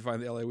 and we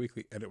find the LA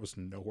Weekly, and it was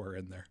nowhere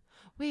in there.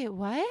 Wait,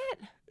 what?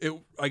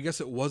 I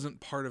guess it wasn't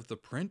part of the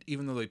print,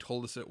 even though they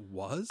told us it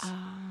was.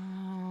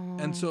 Oh.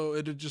 And so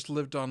it had just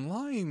lived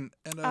online,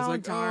 and I was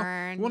like,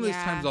 darn. One of these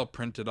times I'll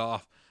print it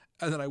off.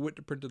 And then I went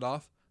to print it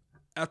off.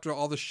 After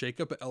all the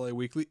shakeup at LA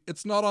Weekly,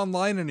 it's not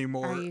online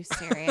anymore. Are you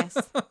serious?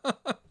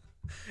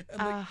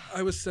 And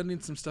I was sending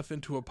some stuff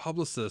into a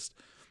publicist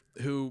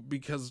who,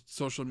 because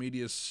social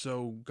media is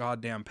so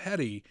goddamn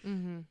petty,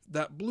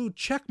 that blue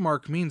check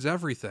mark means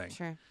everything.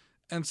 Sure.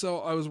 And so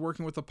I was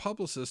working with a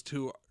publicist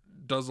who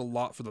does a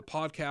lot for the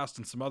podcast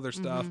and some other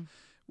stuff,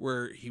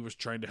 where he was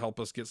trying to help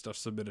us get stuff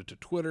submitted to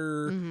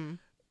Twitter.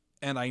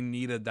 And I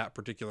needed that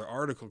particular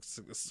article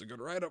because this is a good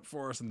write-up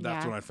for us. And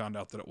that's when I found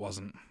out that it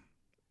wasn't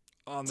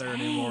on there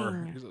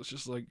anymore. Because it's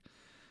just like,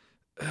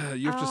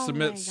 you have to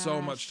submit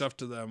so much stuff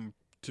to them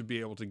to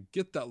be able to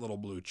get that little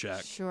blue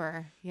check.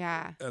 Sure.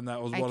 Yeah. And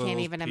that was one of those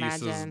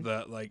pieces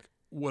that like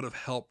would have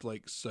helped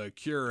like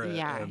secure it.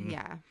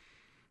 Yeah.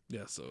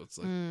 Yeah, so it's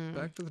like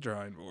back to the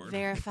drawing board.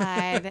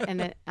 Verified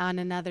and on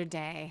another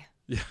day.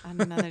 Yeah. On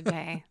another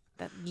day.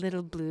 That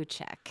little blue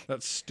check.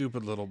 That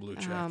stupid little blue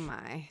check. Oh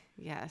my.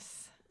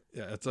 Yes.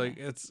 Yeah, it's like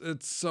it's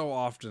so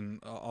often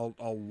I'll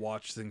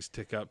watch things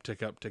tick up,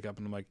 and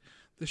I'm like,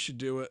 this should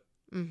do it.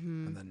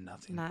 And then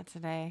nothing. Not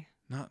today.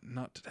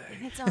 Not today.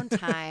 In its own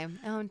time.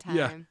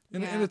 Yeah.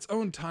 In its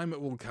own time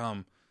it will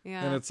come.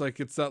 Yeah. And it's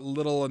like, it's that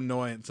little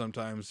annoyance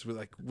sometimes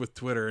with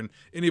Twitter, and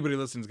anybody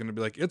listening is going to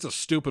be like, it's a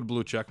stupid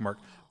blue check mark.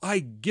 I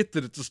get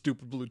that it's a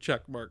stupid blue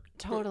check mark.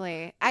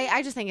 Totally.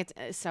 I just think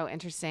it's so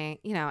interesting,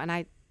 and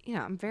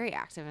I'm very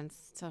active in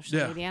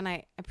social media, and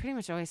I pretty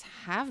much always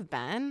have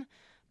been,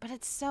 but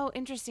it's so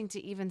interesting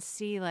to even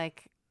see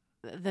like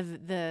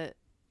the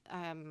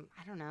I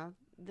don't know,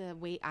 the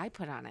weight I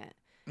put on it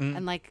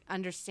and like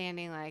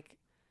understanding like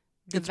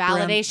the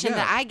validation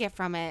that I get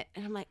from it.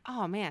 And I'm like,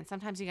 oh man,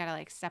 sometimes you got to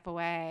like step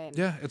away.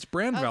 And, it's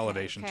brand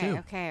validation too.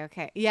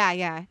 Okay.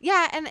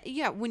 Yeah. And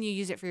when you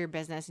use it for your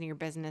business and your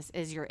business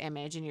is your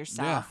image and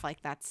yourself,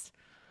 like that's,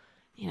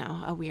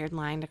 a weird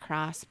line to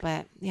cross,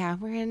 but yeah,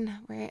 we're in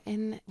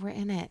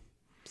it.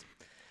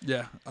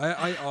 Yeah.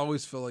 I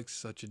always feel like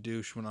such a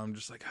douche when I'm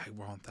just like, I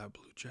want that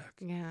blue check.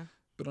 Yeah.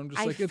 But I'm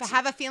just I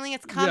have a feeling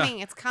it's coming.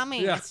 Yeah. It's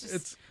coming. Yeah. It's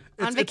just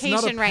on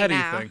vacation right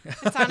now. Thing.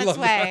 It's on its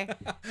way.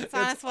 It's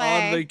on its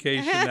way. On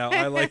vacation now.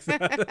 I like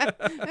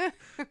that.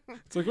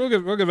 It's like,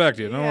 we'll get back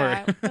to you. Don't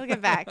worry. We'll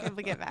get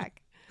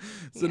back.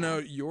 So now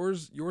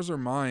yours or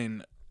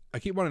mine. I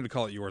keep wanting to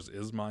call it yours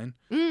is mine.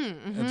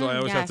 And so I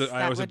always have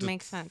to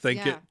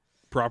think it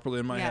properly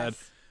in my head.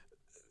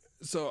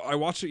 So I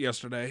watched it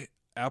yesterday.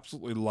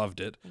 Absolutely loved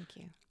it. Thank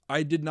you.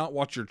 I did not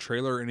watch your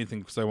trailer or anything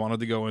because I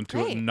wanted to go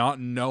into it not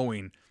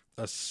knowing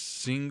a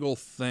single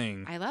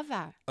thing. I love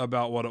that.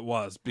 About what it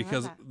was,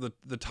 because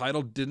the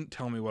title didn't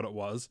tell me what it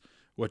was,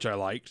 which I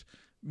liked,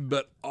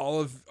 but all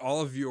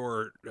of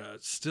your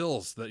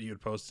stills that you had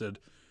posted,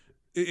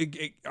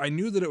 I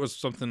knew that it was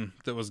something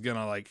that was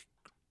gonna like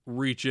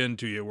reach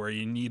into you, where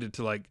you needed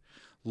to like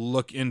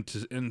look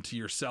into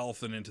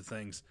yourself and into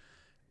things,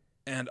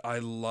 and I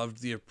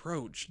loved the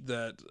approach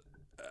that,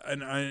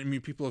 and I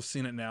mean people have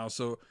seen it now,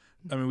 so.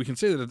 I mean, we can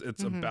say that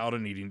it's about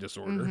an eating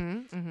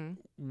disorder.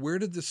 Where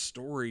did this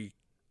story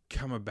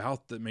come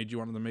about that made you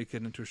want to make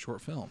it into a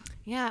short film?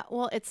 Yeah,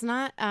 well, it's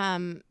not,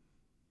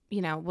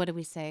 what do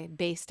we say?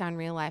 Based on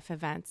real life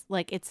events.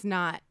 Like, it's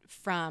not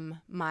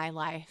from my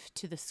life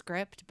to the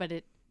script, but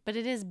it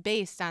is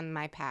based on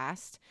my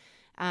past.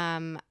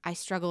 I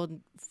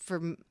struggled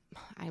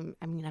I'm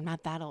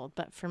not that old,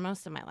 but for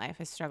most of my life,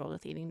 I struggled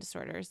with eating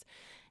disorders.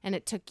 And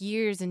it took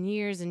years and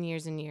years and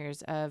years and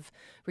years of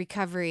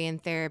recovery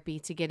and therapy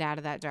to get out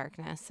of that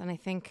darkness. And I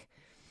think,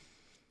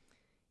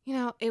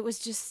 it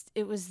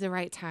was the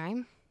right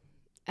time.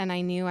 And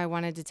I knew I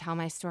wanted to tell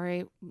my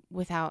story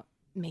without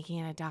making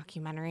it a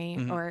documentary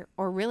or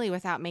really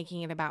without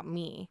making it about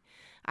me.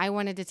 I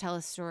wanted to tell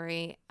a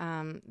story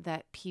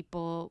that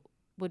people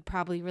would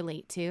probably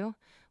relate to,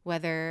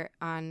 whether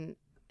on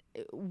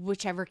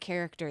whichever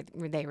character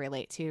they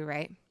relate to,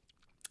 right?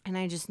 And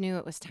I just knew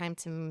it was time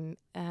to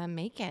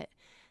make it.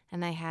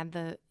 And I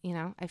had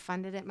I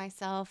funded it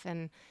myself,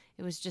 and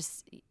it was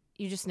just,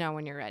 you just know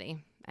when you're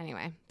ready.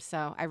 Anyway,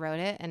 so I wrote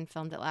it and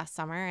filmed it last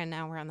summer, and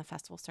now we're on the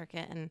festival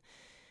circuit. And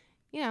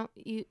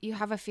you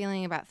have a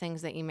feeling about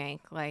things that you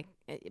make, like,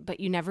 but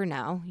you never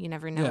know. You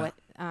never know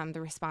what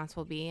the response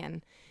will be.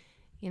 And,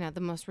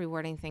 the most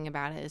rewarding thing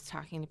about it is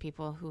talking to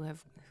people who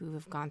have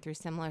gone through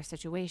similar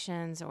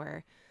situations,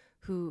 or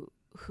who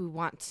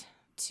want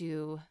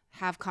to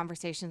have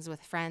conversations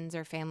with friends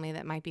or family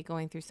that might be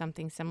going through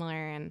something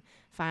similar and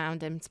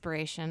found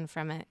inspiration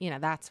from it.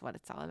 That's what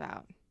it's all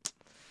about.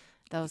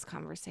 Those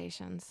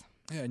conversations.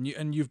 Yeah,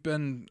 and you've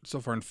been so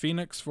far in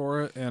Phoenix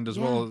for it, and as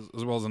well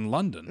as in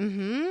London.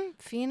 Mm-hmm.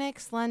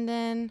 Phoenix,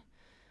 London,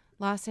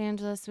 Los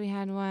Angeles. We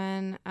had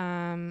one.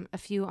 A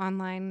few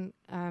online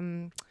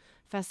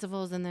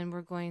festivals, and then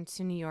we're going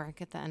to New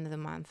York at the end of the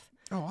month.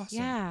 Oh, awesome!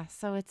 Yeah,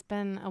 so it's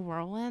been a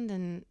whirlwind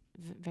and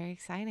very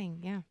exciting.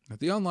 Yeah.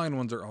 The online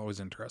ones are always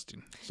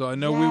interesting. So I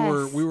know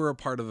we were a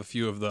part of a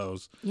few of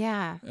those.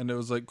 Yeah. And it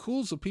was like,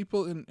 cool. So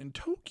people in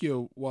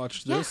Tokyo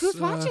watched this. Yeah,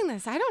 who's watching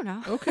this? I don't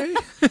know. Okay.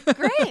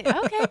 Great.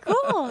 Okay,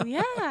 cool.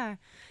 Yeah.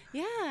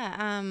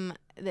 Yeah.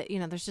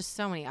 There's just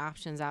so many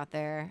options out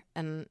there,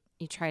 and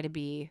you try to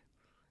be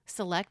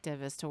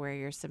selective as to where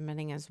you're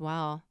submitting as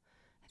well.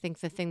 I think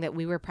the thing that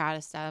we were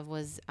proudest of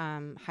was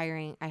I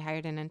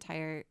hired an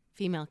entire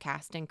female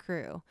cast and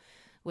crew,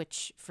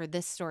 which for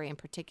this story in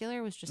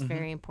particular was just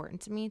very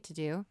important to me to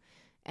do.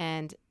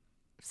 And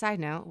side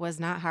note, was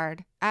not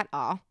hard at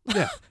all.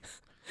 Yeah.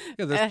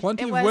 Yeah, there's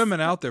plenty of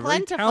women out there,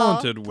 very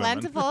talented women.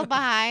 Plentiful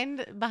behind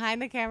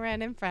the camera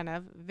and in front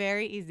of.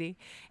 Very easy.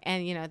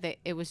 And,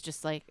 it was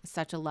just like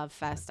such a love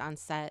fest on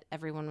set.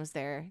 Everyone was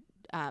there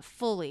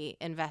fully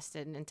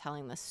invested in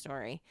telling this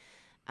story.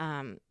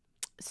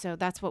 So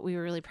that's what we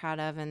were really proud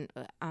of. And,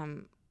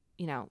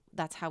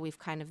 that's how we've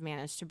kind of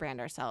managed to brand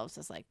ourselves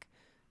as like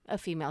a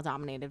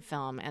female-dominated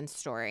film and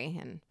story.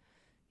 And,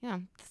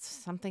 it's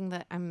something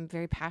that I'm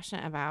very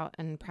passionate about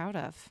and proud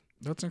of.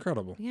 That's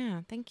incredible.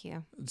 Yeah, thank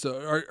you.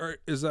 So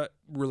is that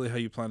really how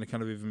you plan to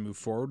kind of even move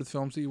forward with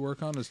films that you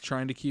work on, is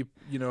trying to keep,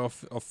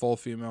 a full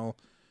female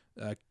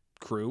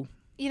crew?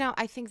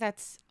 I think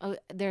that's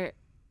there.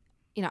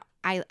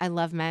 I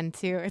love men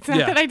too. It's not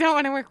that I don't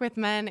want to work with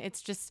men.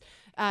 It's just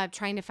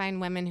trying to find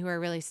women who are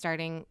really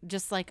starting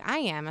just like I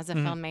am as a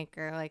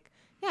filmmaker. Like,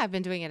 I've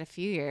been doing it a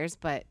few years,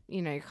 but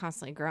you're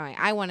constantly growing.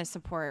 I want to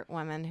support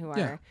women who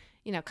are,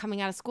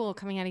 coming out of school,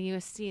 coming out of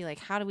USC. Like,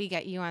 how do we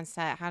get you on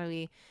set? How do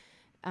we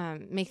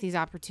make these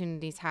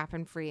opportunities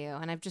happen for you?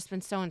 And I've just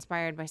been so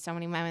inspired by so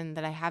many women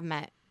that I have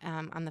met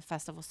on the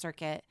festival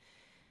circuit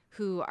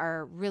who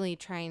are really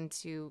trying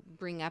to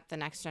bring up the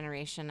next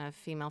generation of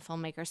female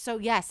filmmakers. So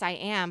yes, I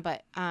am,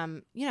 but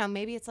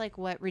maybe it's like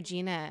what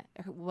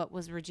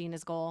was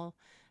Regina's goal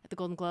at the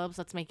Golden Globes?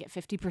 Let's make it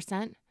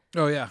 50%.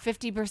 Oh yeah.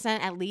 50%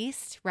 at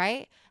least,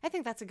 right? I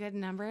think that's a good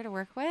number to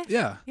work with.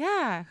 Yeah.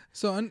 Yeah.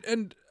 So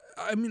and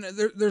I mean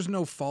there's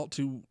no fault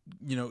to,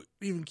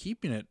 even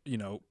keeping it,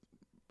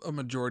 a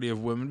majority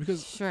of women,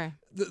 because sure,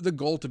 the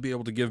goal to be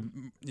able to give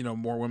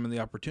more women the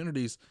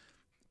opportunities,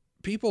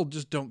 people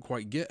just don't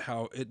quite get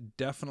how it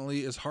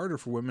definitely is harder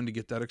for women to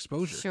get that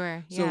exposure.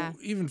 Sure, yeah. So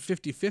even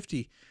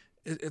 50-50,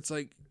 it's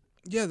like,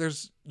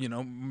 there's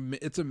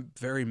it's a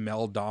very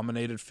male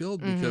dominated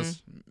field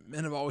because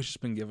men have always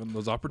just been given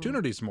those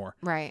opportunities more.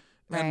 Right.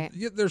 And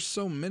yet there's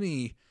so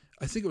many.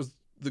 I think it was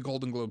the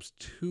Golden Globes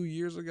 2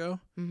 years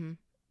ago,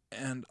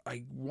 and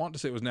I want to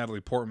say it was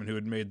Natalie Portman who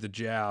had made the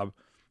jab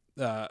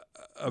about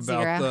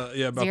Zero. the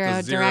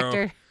Zero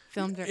director,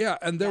 film director. Yeah,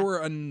 and there were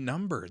a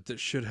number that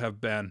should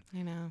have been.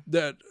 I know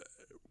that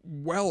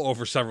well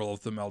over several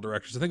of the male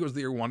directors. I think it was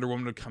the year Wonder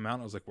Woman had come out.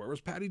 And I was like, where was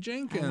Patty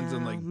Jenkins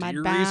and like Dee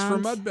Reese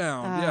from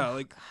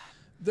Mudbound?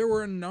 There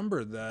were a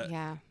number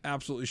that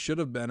absolutely should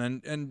have been,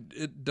 and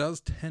it does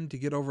tend to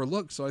get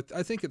overlooked. So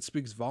I think it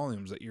speaks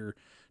volumes that you're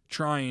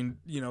trying,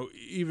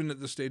 even at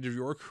the stage of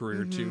your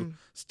career, to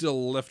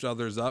still lift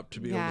others up, to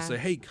be able to say,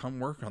 hey, come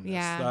work on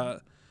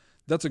this.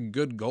 That's a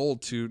good goal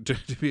to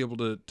be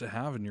able to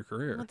have in your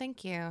career. Well,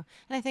 thank you. And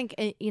I think,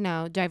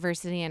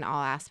 diversity in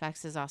all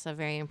aspects is also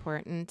very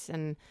important.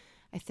 And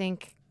I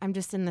think I'm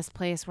just in this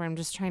place where I'm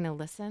just trying to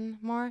listen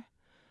more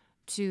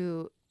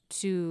to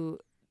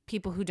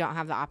people who don't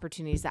have the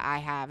opportunities that I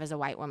have as a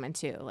white woman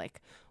too.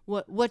 Like,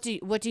 what do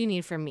you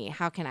need from me?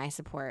 How can I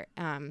support?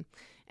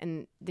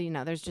 And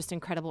there's just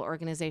incredible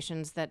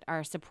organizations that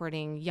are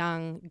supporting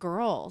young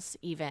girls,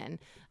 even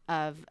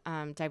of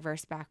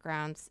diverse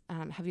backgrounds.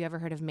 Have you ever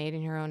heard of Made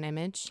in Your Own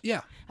Image?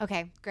 Yeah.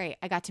 Okay, great.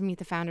 I got to meet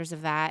the founders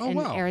of that in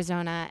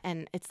Arizona,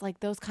 and it's like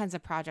those kinds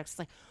of projects.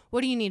 Like,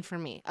 what do you need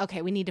from me?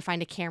 Okay, we need to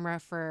find a camera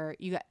for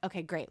you.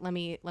 Okay, great. Let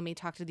me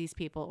talk to these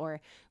people. Or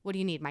what do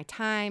you need? My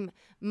time,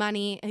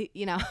 money.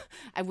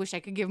 I wish I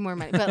could give more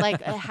money, but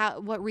like,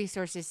 what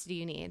resources do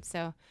you need?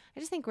 So I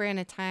just think we're in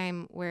a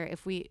time where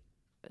if we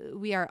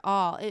are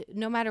all,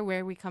 no matter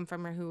where we come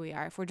from or who we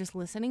are, if we're just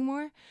listening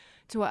more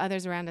to what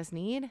others around us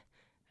need,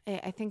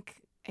 I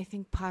think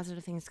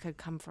positive things could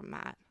come from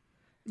that.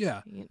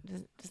 Yeah.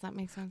 Does that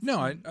make sense? No,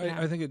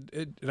 I think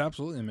it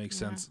absolutely makes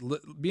sense.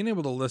 Being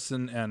able to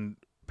listen and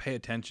pay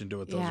attention to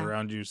what those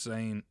around you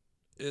saying,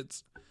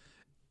 it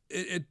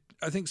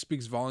I think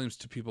speaks volumes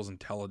to people's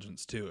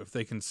intelligence too. If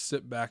they can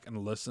sit back and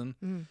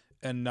listen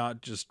and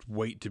not just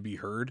wait to be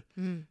heard.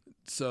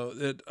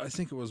 So I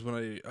think it was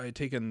when I had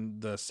taken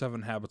the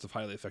 7 Habits of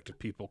Highly Effective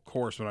People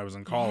course when I was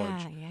in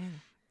college. Yeah.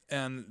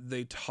 And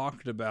they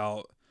talked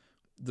about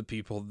the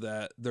people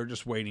that they're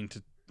just waiting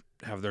to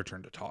have their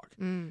turn to talk.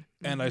 And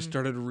I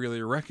started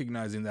really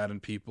recognizing that in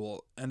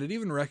people. And it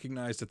even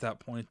recognized at that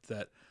point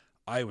that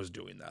I was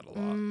doing that a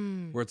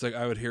lot. Where it's like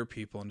I would hear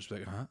people and just be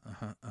like,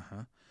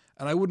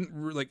 and I wouldn't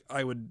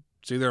I would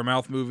see their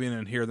mouth moving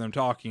and hear them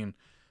talking.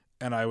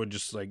 And I would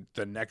just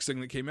the next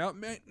thing that came out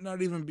might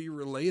not even be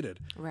related.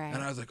 Right.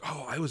 And I was like,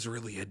 oh, I was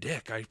really a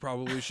dick. I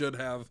probably should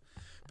have.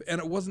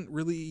 And it wasn't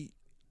really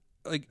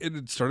it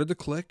had started to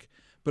click,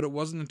 but it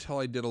wasn't until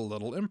I did a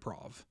little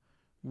improv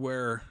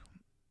where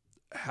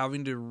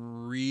having to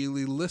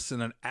really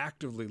listen and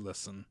actively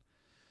listen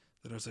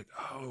that I was like,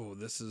 oh,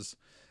 this is,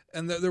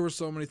 and there were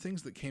so many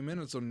things that came in.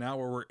 And so now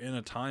we're in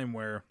a time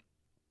where,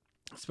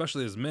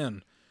 especially as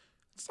men,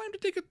 it's time to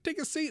take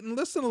a seat and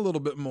listen a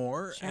little bit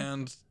more. Sure.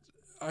 And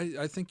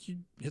I think you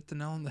hit the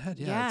nail on the head.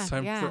 Yeah, it's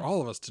time for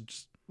all of us to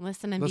just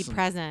listen and be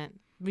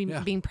present.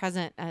 Being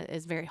present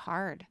is very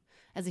hard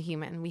as a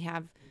human.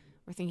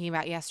 We're thinking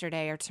about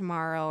yesterday or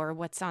tomorrow or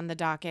what's on the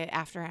docket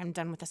after I'm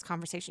done with this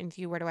conversation with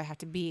you. Where do I have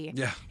to be?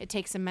 Yeah. It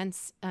takes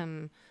immense,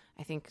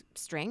 I think,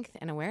 strength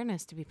and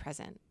awareness to be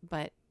present.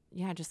 But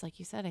yeah, just like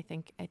you said, I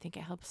think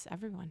it helps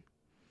everyone.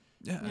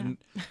 Yeah, and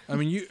I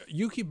mean,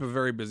 you keep a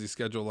very busy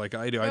schedule like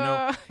I do.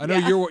 I know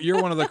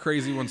you're one of the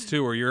crazy ones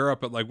too, where you're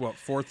up at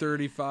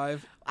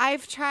 4:35.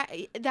 I've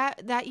tried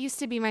that used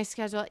to be my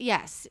schedule.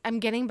 Yes, I'm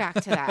getting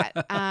back to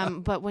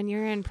that. But when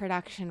you're in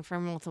production for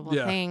multiple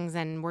things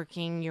and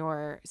working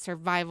your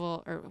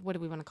survival, or what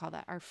do we want to call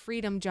that? Our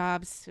freedom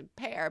jobs to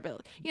pay our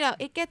bills.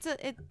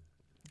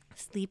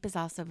 Sleep is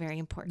also very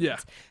important. Yeah.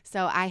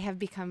 So I have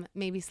become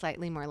maybe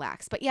slightly more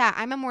lax. But yeah,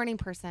 I'm a morning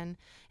person.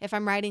 If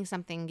I'm writing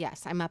something,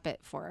 yes, I'm up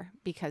at 4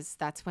 because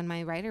that's when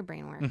my writer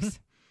brain works.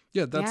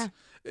 Yeah,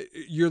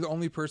 you're the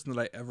only person that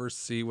I ever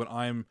see when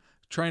I'm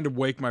trying to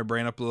wake my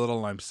brain up a little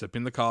and I'm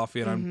sipping the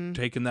coffee and I'm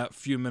taking that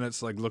few minutes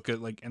to look at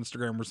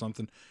Instagram or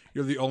something.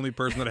 You're the only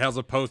person that has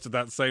a post at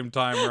that same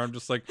time where I'm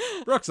just like,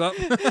 Brooke's up.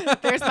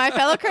 There's my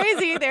fellow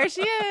crazy. There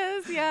she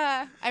is.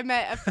 Yeah. I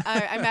met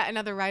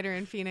another writer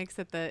in Phoenix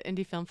at the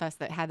Indie Film Fest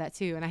that had that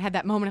too. And I had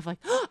that moment of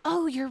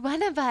oh, you're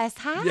one of us.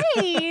 Hi.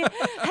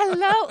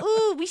 Hello.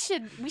 Ooh, we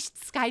should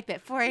Skype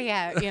it for you,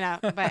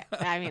 but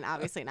I mean,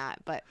 obviously not,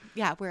 but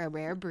yeah, we're a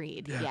rare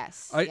breed. Yeah.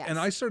 Yes. And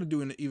I started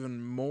doing it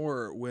even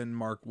more when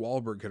Mark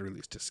Wahlberg had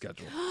released his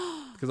schedule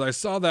because I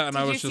saw that and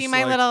I was just Did you see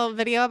my little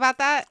video about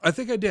that? I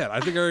think I did.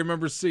 I think I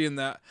remember seeing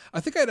that. I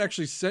think I'd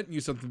actually sent you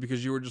something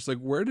because you were just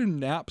where do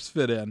naps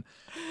fit in?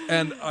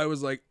 And I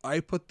was like, I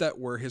put that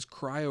where his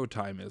cryo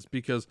time is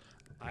because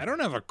I don't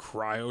have a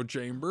cryo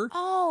chamber.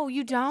 Oh,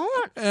 you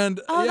don't?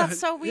 And that's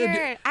so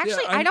weird.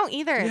 Actually, I don't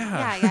either.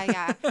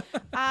 Yeah.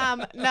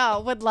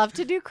 No, would love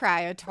to do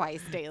cryo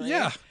twice daily.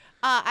 Yeah.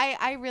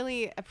 I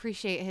really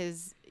appreciate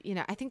his,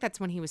 I think that's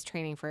when he was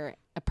training for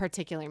a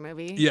particular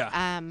movie.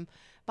 Yeah.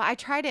 But I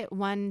tried it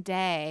one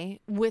day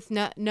with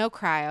no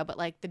cryo, but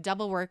the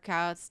double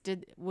workouts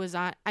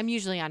I'm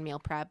usually on meal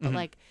prep,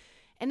 but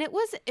and it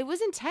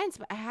was intense,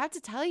 but I have to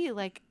tell you,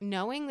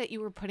 knowing that you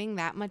were putting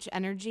that much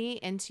energy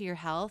into your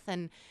health,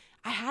 and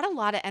I had a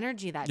lot of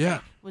energy that day.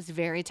 Was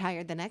very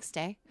tired the next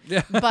day.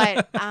 Yeah.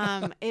 But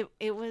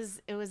it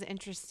was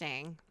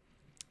interesting.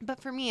 But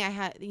for me, I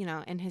had,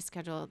 in his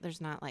schedule,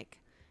 there's not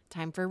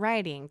time for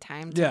writing,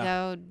 time to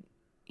go,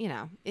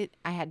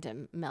 I had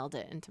to meld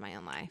it into my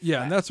own life. Yeah.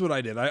 But. And that's what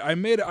I did. I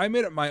made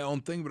it my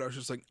own thing, but I was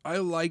just I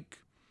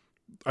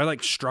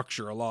like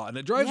structure a lot, and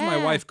it drives my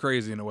wife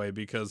crazy in a way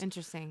because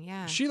interesting.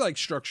 Yeah. She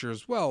likes structure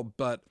as well,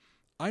 but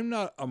I'm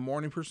not a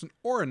morning person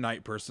or a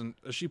night person.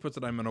 As she puts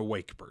it, I'm an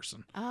awake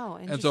person. Oh,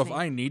 interesting. And so if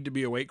I need to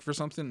be awake for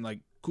something,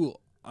 cool,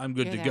 I'm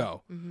good to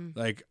go.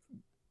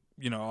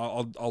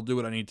 I'll do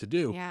what I need to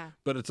do. Yeah.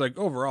 But it's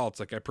overall,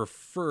 it's I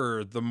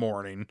prefer the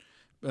morning.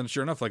 And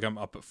sure enough, I'm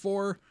up at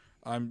 4.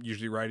 I'm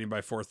usually writing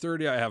by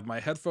 4:30. I have my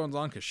headphones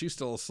on because she's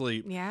still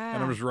asleep. Yeah.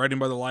 And I'm just writing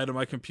by the light of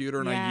my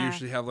computer. And I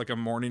usually have a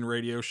morning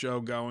radio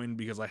show going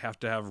because I have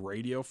to have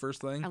radio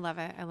first thing. I love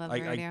it. I love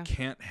radio. I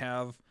can't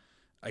have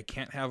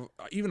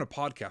even a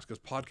podcast because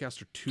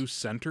podcasts are too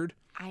centered.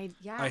 I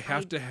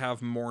have to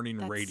have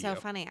morning radio. That's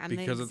so funny. I'm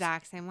the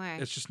exact same way.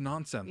 It's just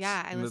nonsense.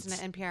 Yeah. I listen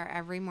to NPR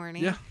every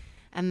morning. Yeah.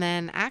 And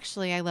then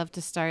actually I love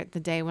to start the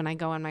day when I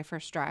go on my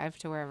first drive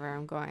to wherever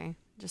I'm going.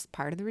 Just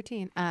part of the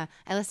routine. I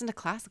listen to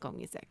classical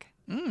music,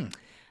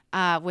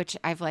 which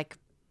I've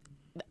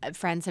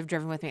friends have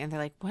driven with me and they're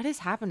like, what is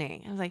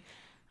happening? I was like,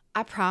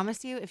 I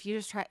promise you, if you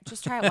just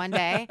try it one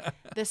day,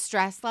 the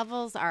stress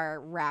levels are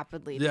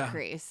rapidly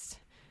decreased.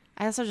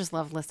 I also just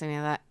love listening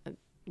to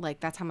that.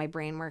 That's how my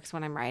brain works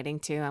when I'm writing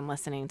too. I'm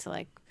listening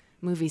to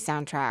movie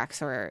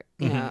soundtracks or,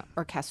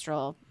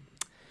 orchestral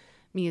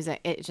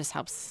music. It just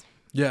helps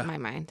my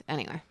mind.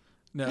 Anyway.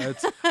 No,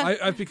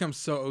 I've become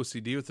so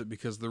OCD with it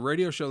because the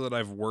radio show that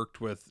I've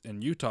worked with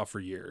in Utah for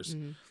years,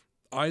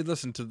 I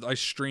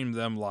stream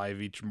them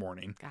live each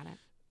morning. Got it.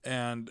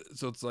 And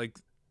so it's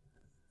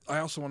I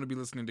also want to be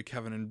listening to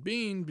Kevin and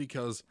Bean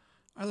because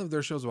I love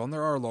their show as well, and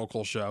they're our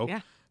local show.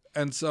 Yeah.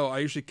 And so I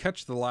usually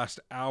catch the last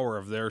hour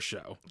of their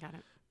show. Got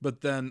it.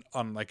 But then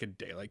on like a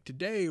day like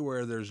today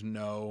where there's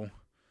no,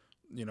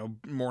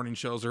 morning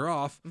shows are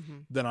off,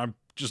 then I'm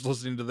just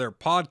listening to their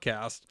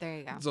podcast. There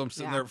you go. So I'm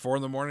sitting there at 4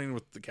 a.m.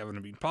 with the Kevin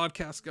and Bean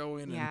podcast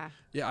going. Yeah. And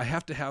yeah, I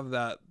have to have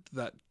that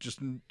just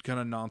kind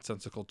of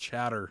nonsensical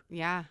chatter.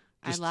 Yeah.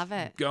 I love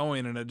it.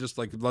 Going, and it just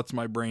like lets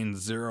my brain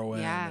zero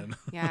in. Yeah. And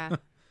Yeah.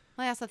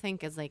 Well, I also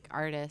think as like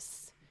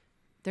artists,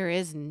 there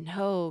is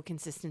no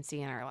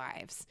consistency in our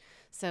lives.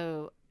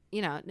 So,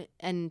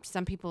 and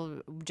some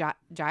people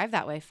drive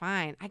that way,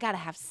 fine. I got to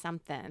have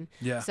something.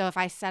 Yeah. So if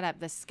I set up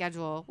this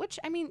schedule, which,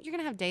 I mean, you're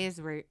going to have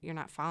days where you're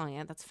not following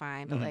it. That's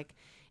fine. But, like,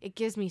 it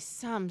gives me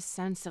some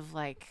sense of,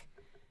 like,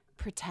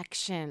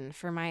 protection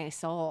for my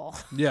soul.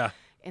 Yeah.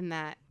 In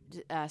that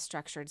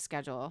structured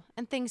schedule.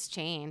 And things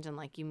change and,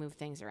 like, you move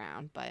things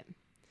around. But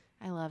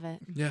I love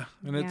it. Yeah.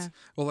 And it's,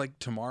 well, like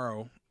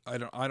tomorrow, I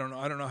don't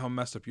know how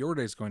messed up your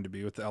day's going to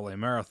be with the LA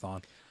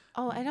Marathon.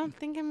 Oh, I don't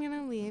think I'm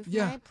going to leave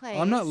my place.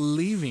 I'm not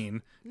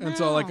leaving. No. And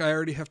so like I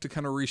already have to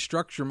kind of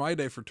restructure my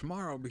day for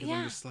tomorrow because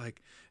I'm just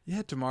like,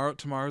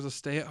 tomorrow's a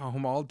stay at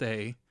home all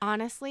day.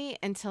 Honestly,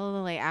 until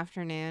the late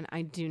afternoon,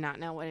 I do not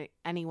know what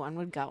anyone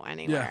would go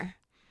anywhere. Yeah.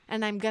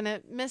 And I'm going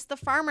to miss the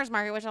farmer's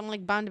market, which I'm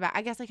like bummed about.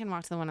 I guess I can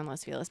walk to the one in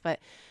Los Feliz, but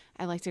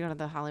I'd like to go to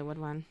the Hollywood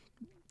one.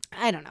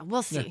 I don't know.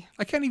 We'll see. Yeah.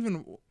 I can't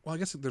even, I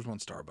guess there's one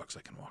Starbucks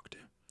I can walk to.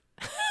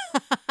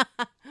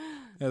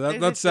 Yeah,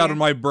 that's out of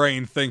my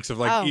brain thinks of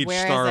like each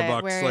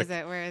Starbucks.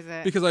 Where is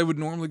it? Because I would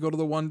normally go to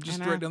the one just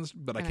right down the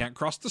street, but I can't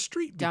cross the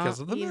street because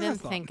of the marathon. Don't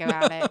even think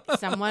about it.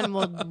 Someone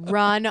will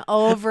run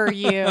over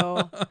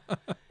you.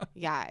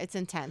 Yeah, it's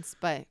intense,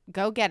 but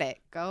go get it.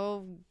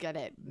 Go get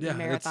it,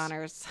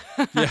 marathoners.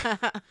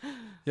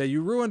 Yeah,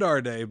 you ruined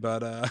our day,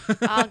 but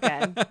all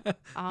good.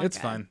 It's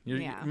fine.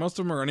 Most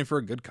of them are running for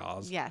a good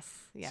cause. Yes.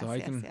 So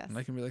I can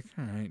be like,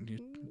 all right,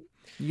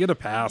 you get a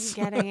pass.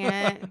 I'm getting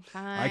it.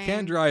 Fine. I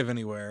can't drive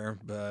anywhere,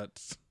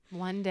 but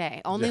one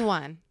day, only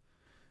one.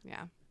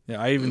 Yeah. Yeah,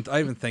 I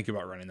even think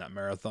about running that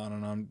marathon,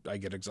 and I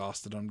get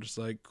exhausted. I'm just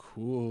like,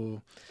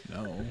 cool,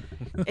 no.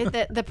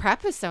 The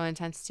prep is so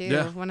intense too.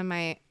 Yeah. One of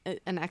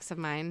an ex of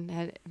mine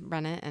had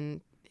run it,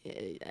 and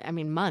I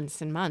mean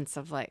months and months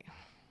of like,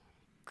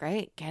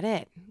 great, get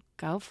it,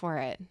 go for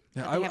it.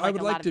 Yeah, I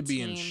would like to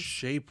be in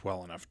shape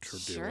well enough to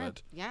do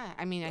it. Yeah,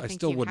 I mean, I think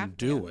still wouldn't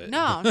do it.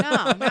 No.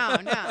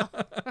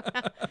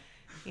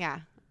 Yeah,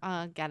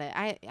 get it.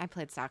 I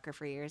played soccer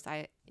for years.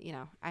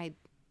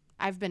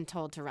 I've been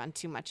told to run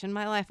too much in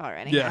my life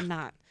already. Yeah. I'm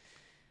not.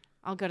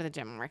 I'll go to the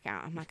gym and work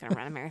out. I'm not going to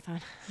run a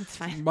marathon. It's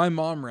fine. My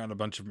mom ran a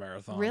bunch of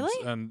marathons.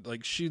 Really? And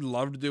like she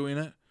loved doing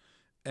it.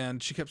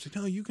 And she kept saying,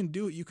 no, you can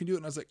do it. You can do it.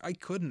 And I was like, I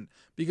couldn't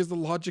because the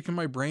logic in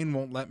my brain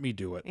won't let me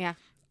do it. Yeah.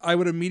 I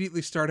would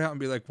immediately start out and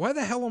be like, why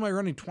the hell am I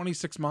running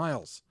 26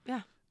 miles?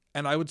 Yeah.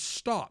 And I would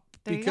stop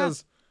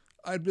because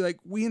I'd be like,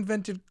 we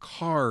invented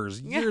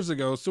cars years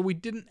ago, so we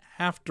didn't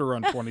have to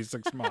run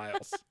 26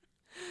 miles.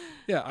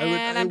 Yeah.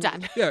 I'm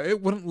done. Yeah.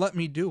 It wouldn't let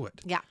me do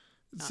it. Yeah.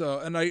 So,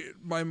 and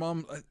my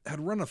mom had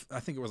run I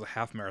think it was a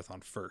half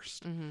marathon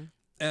first. Mm-hmm.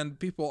 And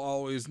people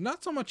always,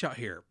 not so much out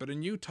here, but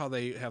in Utah,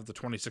 they have the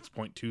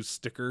 26.2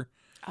 sticker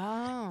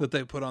that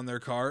they put on their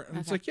car. And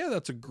it's like, yeah,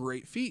 that's a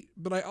great feat.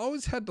 But I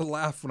always had to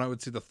laugh when I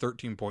would see the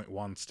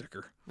 13.1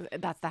 sticker.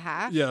 That's the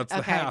half? Yeah, that's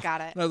the half. Okay,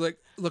 got it. And I was like,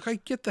 look, I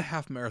get the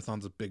half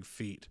marathon's a big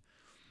feat.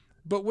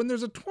 But when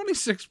there's a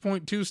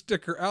 26.2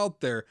 sticker out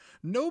there,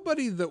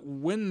 nobody that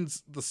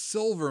wins the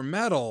silver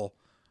medal,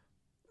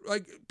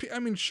 like, I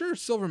mean, sure,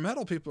 silver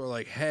medal people are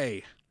like,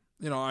 hey,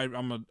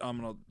 I'm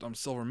a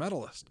silver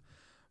medalist.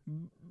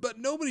 But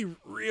nobody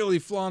really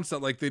flaunts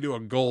that like they do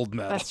a gold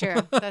medal.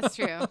 That's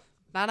true.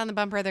 Not on the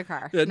bumper of their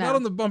car. Yeah, not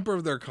on the bumper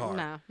of their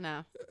car.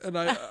 No. And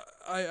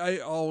I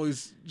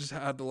always just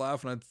had to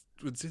laugh when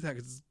I would see that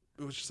because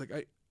it was just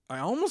like, I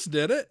almost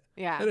did it.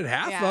 Yeah. I did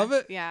half of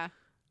it. Yeah.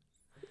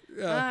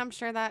 I'm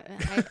sure that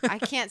I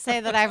can't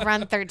say that I've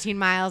run 13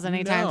 miles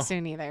anytime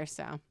soon either.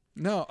 So.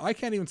 No, I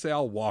can't even say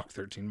I'll walk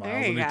 13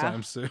 miles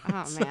anytime soon.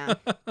 Oh man.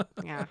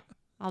 Yeah.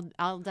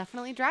 I'll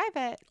definitely drive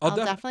it. I'll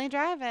definitely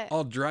drive it.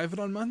 I'll drive it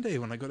on Monday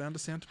when I go down to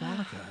Santa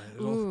Monica.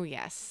 Ooh,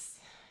 yes.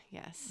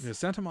 Yeah,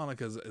 Santa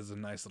Monica is a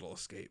nice little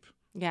escape.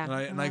 Yeah.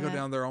 And I go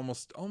down there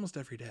almost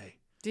every day.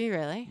 Do you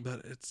really?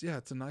 But it's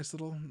a nice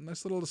little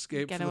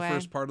escape for the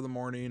first part of the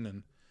morning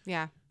and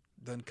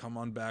then come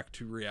on back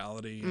to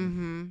reality.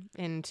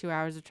 In 2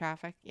 hours of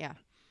traffic. Yeah.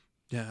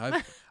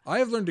 Yeah, I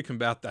have learned to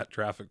combat that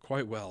traffic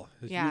quite well.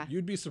 Yeah.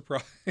 You'd be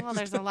surprised. Well,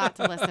 there's a lot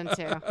to listen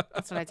to.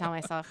 That's what I tell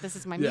myself. This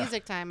is my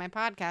music time, my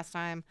podcast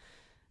time.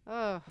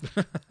 Oh.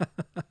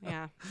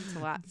 Yeah, it's a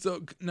lot.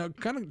 So now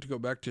kind of to go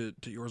back to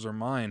yours or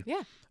mine.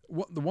 Yeah.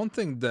 The one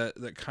thing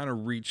that kind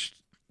of reached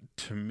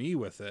to me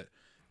with it,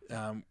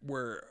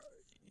 where,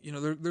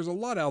 there's a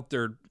lot out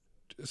there,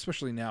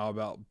 especially now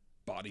about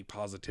body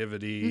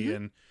positivity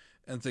and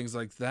things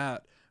like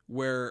that,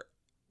 where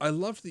I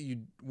love that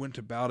you went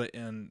about it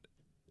and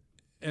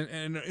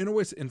in a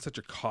way in such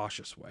a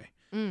cautious way,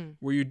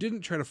 where you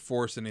didn't try to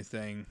force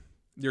anything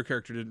Your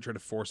character didn't try to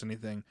force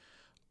anything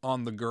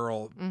on the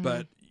girl,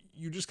 but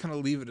you just kind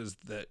of leave it as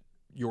that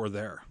you're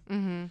there.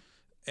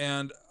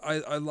 And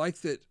I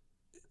like that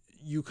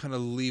you kind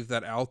of leave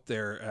that out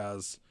there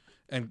as,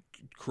 and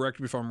correct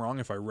me if I'm wrong,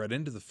 if I read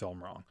into the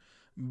film wrong,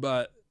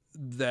 but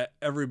that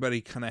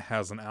everybody kind of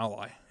has an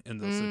ally in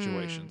those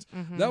situations.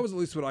 That was at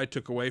least what I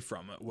took away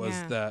from it, was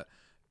that,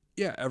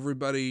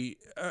 everybody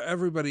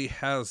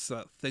has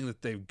that thing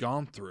that they've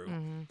gone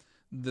through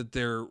that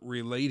they're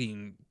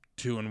relating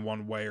to in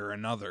one way or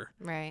another.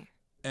 Right.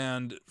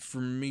 And for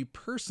me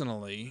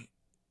personally,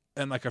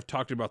 and like I've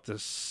talked about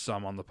this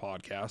some on the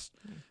podcast,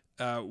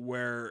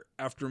 where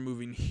after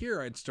moving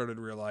here, I'd started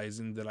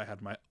realizing that I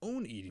had my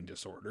own eating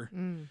disorder,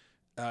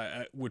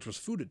 which was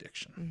food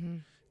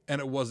addiction. And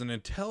it wasn't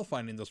until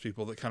finding those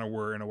people that kind of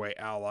were, in a way,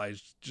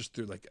 allies just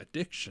through like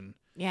addiction,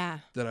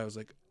 that I was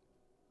like,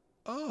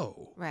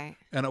 oh. Right.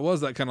 And it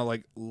was that kind of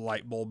like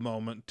light bulb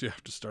moment to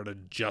have to start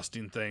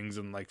adjusting things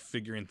and like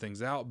figuring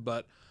things out.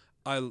 But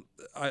I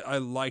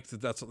liked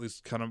that that's at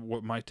least kind of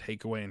what my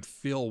takeaway and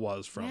feel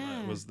was from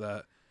it, was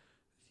that,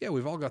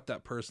 we've all got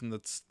that person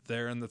that's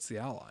there and that's the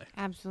ally.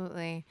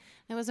 Absolutely.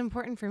 It was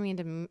important for me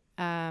to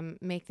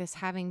make this,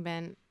 having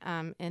been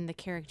in the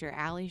character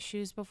Allie's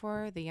shoes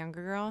before, the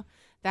younger girl,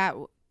 that,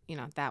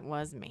 that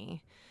was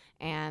me.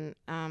 And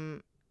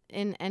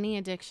in any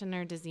addiction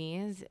or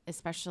disease,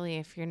 especially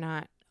if you're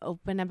not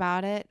open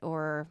about it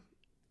or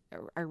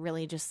are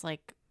really just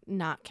like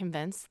not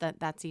convinced that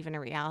that's even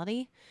a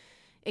reality,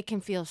 it can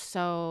feel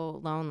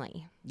so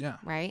lonely. Yeah.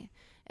 Right?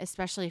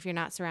 Especially if you're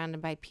not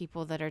surrounded by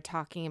people that are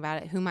talking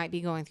about it, who might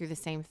be going through the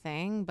same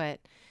thing. But,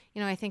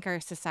 I think our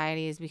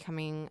society is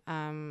becoming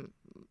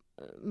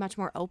much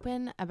more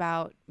open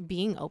about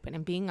being open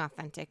and being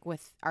authentic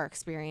with our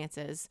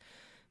experiences,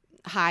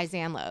 highs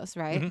and lows,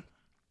 right?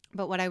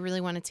 But what I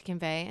really wanted to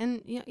convey,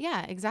 and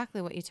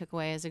exactly what you took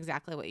away is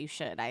exactly what you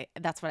should.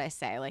 That's what I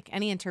say. Like,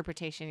 any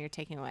interpretation you're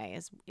taking away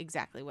is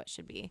exactly what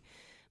should be.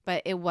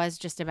 But it was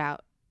just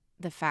about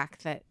the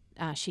fact that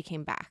she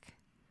came back.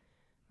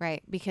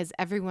 Right, because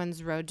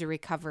everyone's road to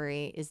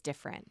recovery is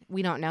different.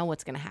 We don't know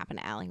what's going to happen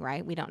to Allie,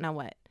 right? We don't know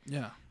what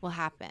will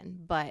happen.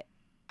 But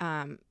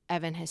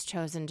Evan has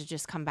chosen to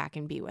just come back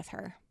and be with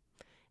her.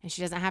 And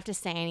she doesn't have to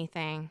say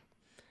anything.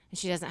 And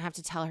she doesn't have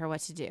to tell her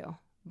what to do.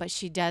 But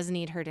she does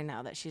need her to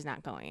know that she's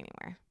not going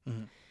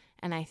anywhere.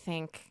 And I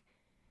think,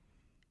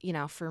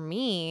 for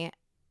me,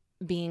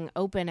 being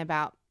open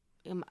about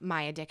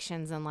my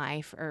addictions in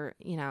life, or,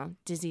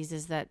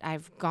 diseases that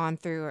I've gone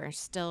through or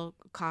still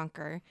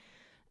conquer,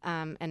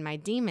 and my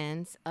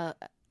demons,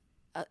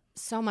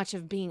 so much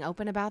of being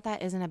open about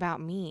that isn't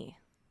about me.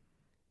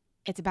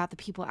 It's about the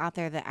people out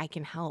there that I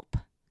can help.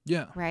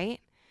 Yeah.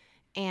 Right?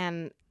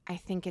 And I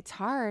think it's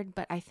hard,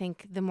 but I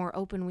think the more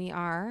open we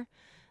are,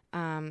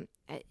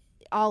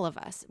 all of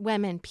us,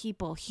 women,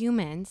 people,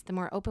 humans, the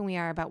more open we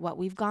are about what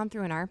we've gone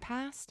through in our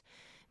past,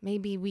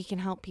 maybe we can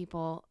help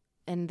people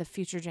in the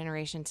future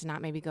generation to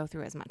not maybe go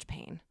through as much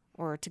pain,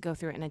 or to go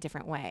through it in a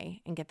different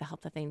way and get the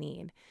help that they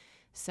need.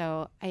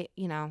 So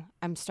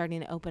I'm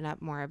starting to open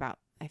up more about,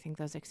 I think,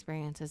 those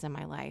experiences in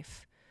my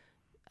life.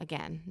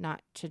 Again,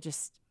 not to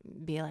just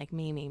be like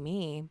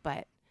me,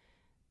 but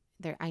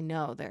I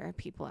know there are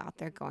people out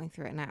there going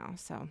through it now.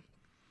 So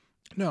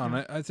no,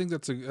 and I think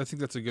that's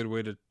a good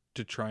way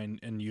to try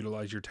and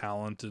utilize your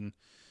talent and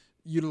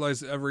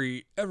utilize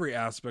every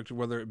aspect,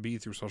 whether it be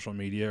through social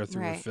media or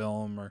through a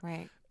film or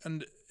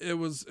and it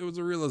was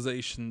a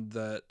realization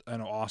that I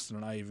know Austin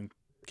and I even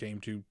came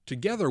to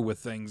together with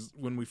things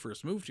when we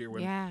first moved here.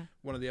 When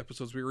one of the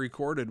episodes we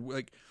recorded,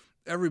 like,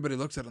 everybody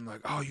looks at it and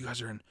like, oh, you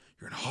guys you're in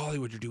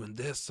Hollywood, you're doing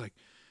this, like,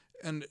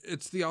 and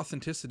it's the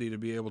authenticity to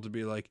be able to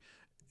be like,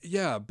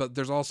 but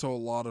there's also a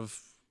lot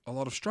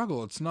of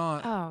struggle. It's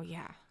not. Oh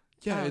yeah.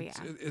 Yeah,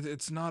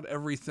 it's not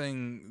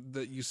everything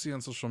that you see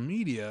on social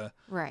media.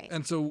 Right.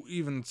 And so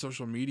even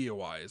social media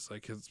wise,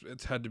 like,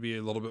 it's had to be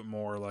a little bit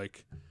more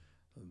like,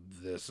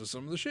 this is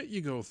some of the shit you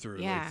go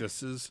through. Yeah. Like,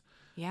 this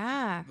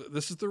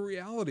is the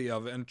reality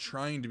of it, and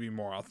trying to be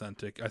more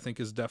authentic, I think,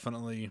 is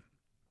definitely,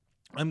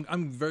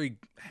 I'm very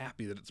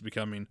happy that it's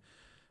becoming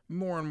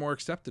more and more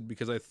accepted,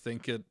 because I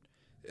think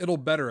it'll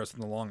better us in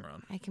the long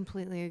run. I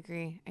completely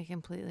agree.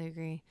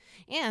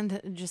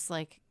 And just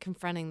like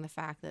confronting the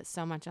fact that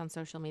so much on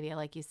social media,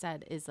 like you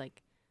said, is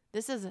like,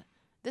 this is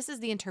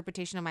the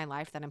interpretation of my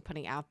life that I'm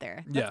putting out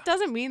there. That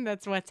doesn't mean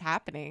that's what's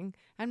happening.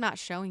 I'm not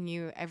showing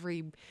you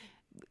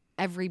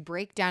every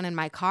breakdown in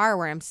my car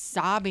where I'm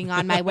sobbing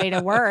on my way to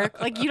work.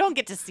 Like, you don't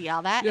get to see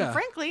all that. Yeah. And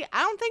frankly,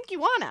 I don't think you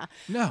wanna.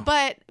 No.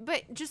 But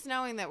just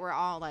knowing that we're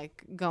all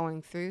like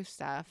going through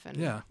stuff,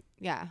 and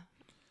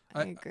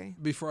I agree.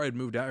 Before I'd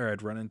moved out here,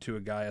 I'd run into a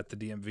guy at the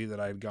DMV that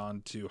I had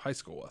gone to high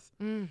school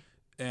with.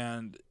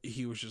 And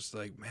he was just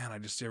like, man, I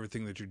just see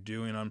everything that you're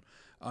doing.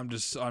 I'm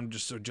just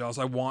so jealous.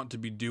 I want to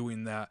be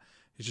doing that.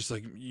 It's just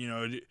like,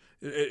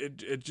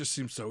 it just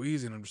seems so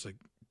easy. And I'm just like,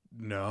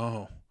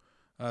 no.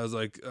 I was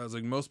like,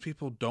 most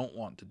people don't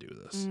want to do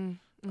this.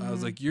 I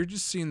was like, you're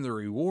just seeing the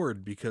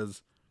reward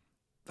because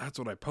that's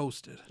what I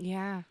posted.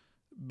 Yeah.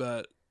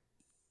 But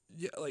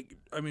Yeah, like,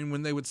 I mean,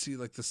 when they would see,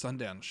 like, the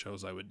Sundance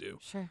shows I would do.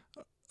 Sure.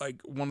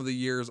 Like, one of the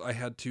years I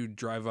had to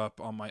drive up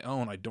on my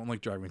own. I don't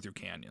like driving through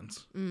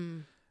canyons,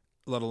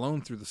 let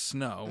alone through the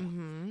snow.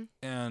 Mm-hmm.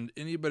 And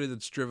anybody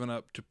that's driven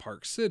up to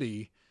Park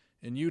City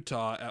in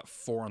Utah at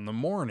 4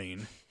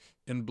 a.m.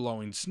 in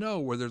blowing snow,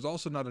 where there's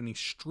also not any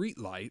street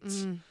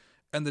lights.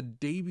 And the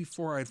day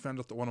before, I found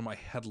out that one of my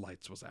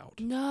headlights was out.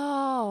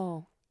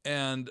 No.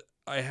 And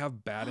I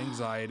have bad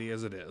anxiety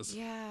as it is.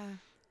 Yeah.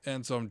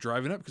 And so I'm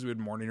driving up because we had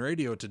morning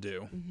radio to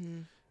do.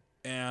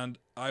 And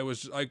I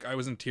was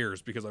in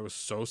tears because I was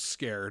so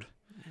scared.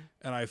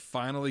 And I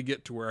finally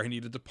get to where I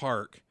needed to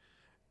park.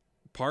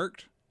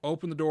 Parked,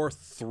 opened the door,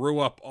 threw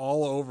up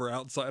all over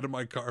outside of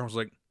my car. I was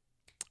like,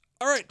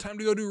 all right, time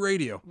to go do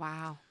radio.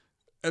 Wow.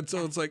 And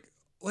so it's like,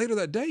 later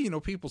that day,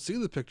 people see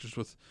the pictures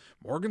with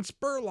Morgan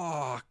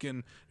Spurlock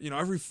and,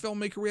 every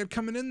filmmaker we had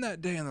coming in that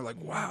day. And they're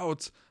like, wow.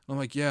 I'm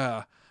like,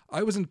 yeah.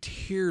 I was in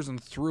tears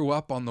and threw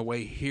up on the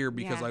way here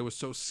because I was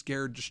so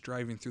scared just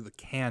driving through the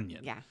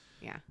canyon. Yeah,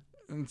 yeah.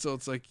 And so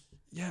it's like,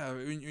 yeah,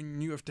 when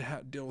you have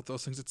to deal with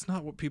those things, it's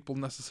not what people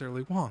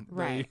necessarily want.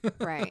 Right,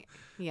 right.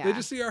 Yeah. They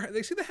just see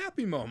the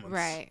happy moments.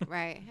 Right,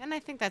 right. And I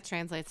think that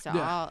translates to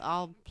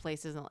all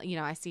places.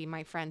 I see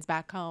my friends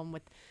back home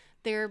with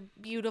their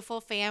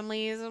beautiful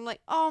families. I'm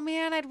like, oh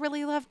man, I'd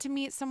really love to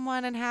meet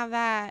someone and have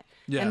that.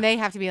 Yeah. And they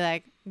have to be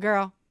like,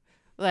 girl,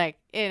 like,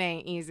 it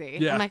ain't easy.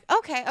 Yeah. I'm like,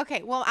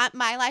 okay. Well,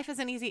 my life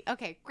isn't easy.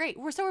 Okay, great.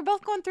 We're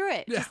both going through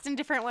it, just in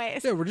different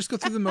ways. Yeah, we're just going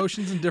through the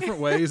motions in different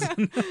ways.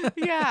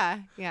 Yeah.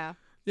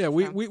 Yeah,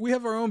 we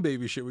have our own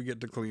baby shit we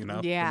get to clean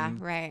up. Yeah,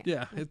 right.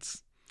 Yeah,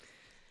 it's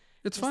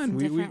fine.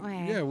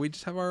 We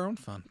just have our own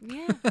fun.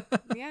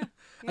 Yeah.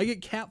 I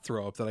get cat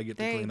throw up that I get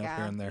to clean up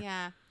here and there.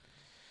 Yeah.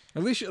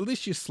 At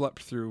least you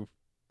slept through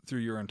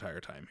your entire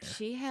time here.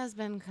 She has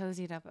been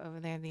cozied up over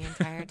there the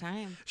entire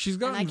time. She's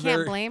gotten and I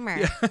can't blame her.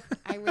 Yeah.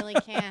 I really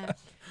can't.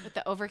 With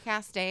the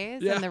overcast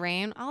days and the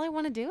rain, all I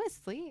want to do is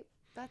sleep.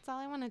 That's all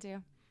I want to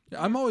do.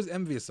 Yeah, I'm always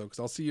envious though, because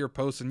I'll see your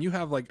posts and you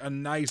have like a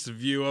nice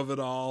view of it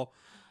all.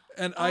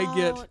 And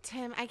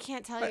Tim, I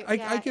can't tell you.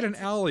 I get an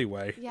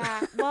alleyway.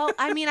 Yeah. Well,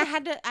 I mean,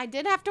 I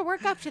did have to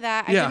work up to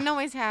that. I didn't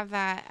always have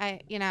that.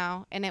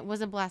 And it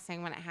was a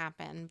blessing when it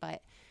happened.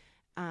 But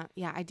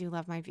I do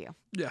love my view.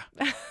 Yeah.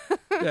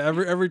 Yeah.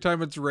 Every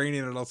time it's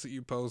raining and I'll see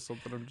you post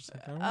something, I'm just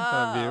like, I want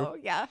that view. Oh,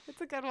 yeah.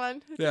 It's a good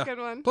one. It's a good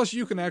one. Plus,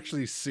 you can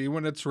actually see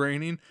when it's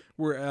raining,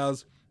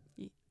 whereas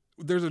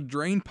there's a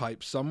drain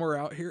pipe somewhere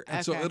out here,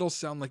 and so it'll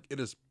sound like it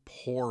is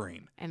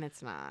pouring. And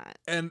it's not.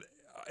 And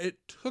it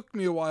took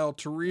me a while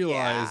to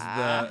realize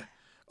that,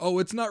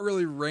 it's not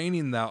really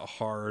raining that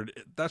hard.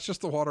 That's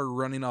just the water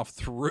running off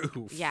the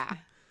roof. Yeah.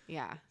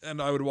 Yeah.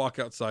 And I would walk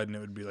outside and it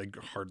would be like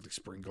hardly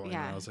sprinkling.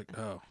 Yeah. And I was like,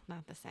 oh.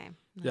 Not the same.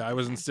 I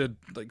was instead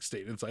like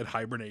staying inside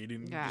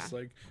hibernating. And just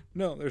like,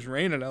 no, there's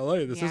rain in LA.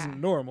 This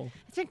isn't normal.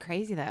 It's been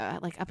crazy though.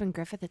 Like up in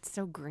Griffith, it's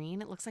so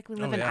green. It looks like we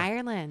live in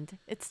Ireland.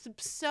 It's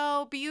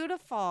so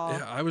beautiful.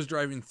 Yeah. I was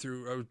driving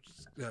through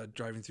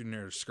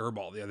near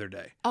Skirball the other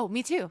day. Oh,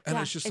 me too. And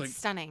it's just like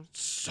stunning.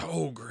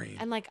 So green.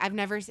 And like I've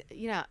never,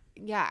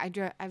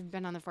 I've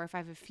been on the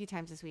 405 a few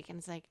times this week, and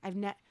it's like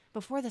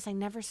before this, I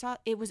never saw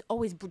it. Was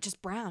always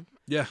just brown.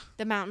 Yeah.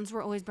 The mountains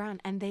were always brown,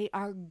 and they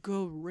are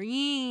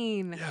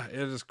green. Yeah,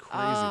 it is crazy.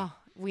 Oh,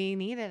 we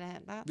needed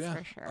it. That's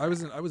for sure. I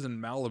was in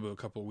Malibu a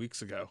couple of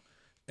weeks ago,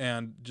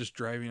 and just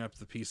driving up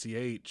the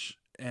PCH,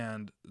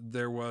 and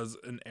there was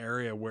an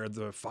area where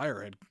the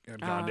fire had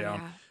gone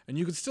down, and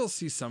you could still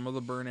see some of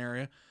the burn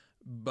area,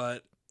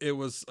 but it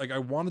was like I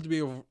wanted to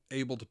be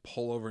able to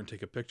pull over and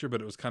take a picture,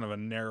 but it was kind of a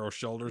narrow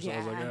shoulder, so I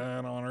was like,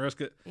 I don't want to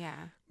risk it. Yeah.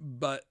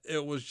 But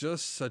it was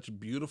just such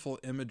beautiful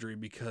imagery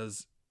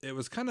because it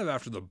was kind of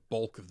after the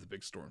bulk of the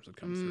big storms had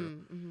come through.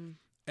 Mm-hmm.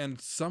 And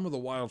some of the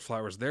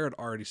wildflowers there had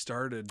already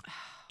started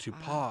to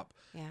pop.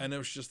 Yeah. And it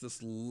was just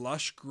this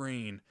lush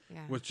green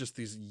with just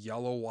these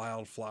yellow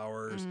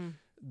wildflowers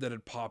that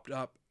had popped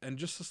up and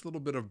just this little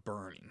bit of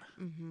burning.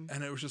 Mm-hmm.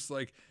 And it was just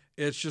like,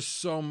 it's just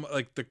so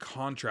like the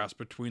contrast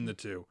between the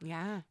two.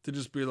 Yeah. To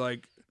just be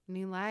like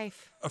new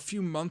life. A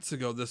few months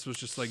ago, this was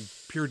just like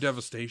pure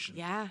devastation.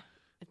 Yeah.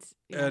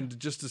 And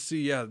just to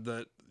see,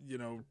 that,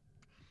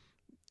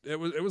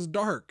 it was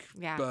dark.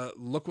 Yeah. But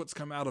look what's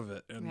come out of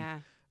it. And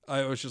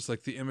I was just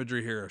like, the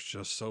imagery here is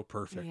just so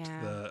perfect.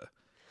 Yeah.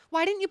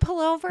 Why didn't you pull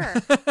over?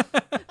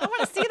 I want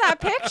to see that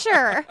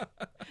picture.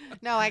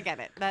 No, I get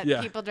it. That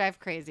people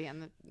drive crazy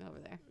over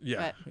there.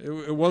 Yeah. But,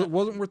 it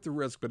wasn't worth the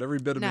risk, but every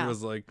bit of me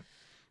was like,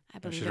 I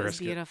believe it was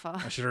beautiful.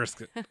 I should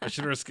risk it. I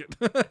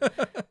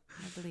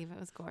believe it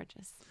was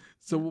gorgeous.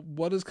 So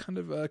what is kind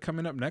of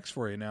coming up next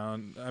for you now?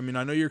 I mean,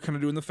 I know you're kind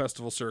of doing the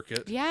festival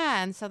circuit.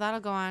 Yeah, and so that'll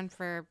go on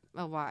for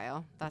a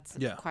while. That's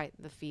quite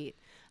the feat.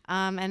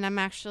 And I'm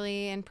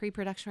actually in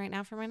pre-production right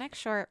now for my next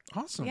short.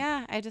 Awesome.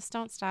 Yeah, I just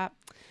don't stop.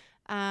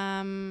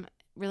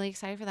 Really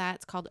excited for that.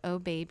 It's called Oh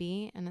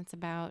Baby, and it's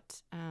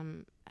about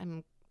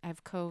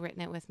I've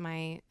co-written it with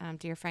my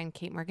dear friend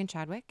Kate Morgan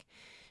Chadwick.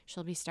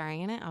 She'll be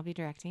starring in it. I'll be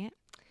directing it.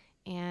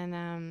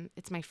 And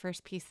it's my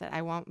first piece that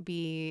I won't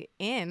be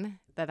in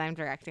that I'm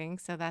directing.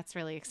 So that's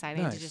really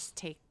exciting to just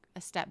take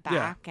a step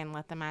back and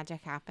let the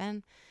magic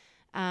happen.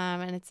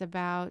 And it's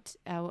about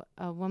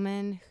a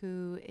woman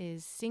who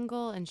is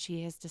single and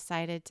she has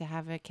decided to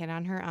have a kid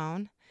on her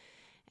own.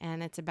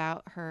 And it's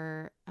about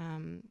her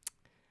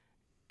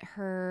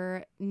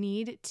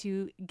need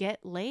to get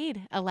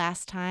laid a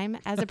last time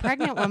as a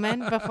pregnant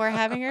woman before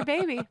having her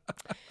baby.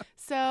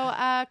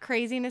 So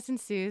craziness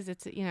ensues.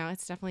 It's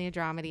definitely a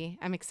dramedy.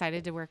 I'm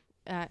excited to work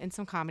in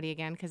some comedy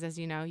again because, as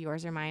you know,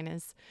 Yours or Mine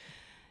is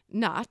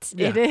not.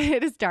 Yeah.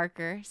 It is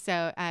darker.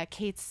 So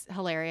Kate's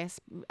hilarious.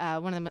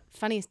 One of the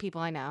funniest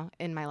people I know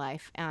in my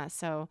life.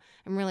 So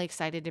I'm really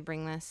excited to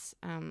bring this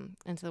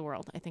into the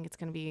world. I think it's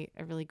going to be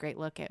a really great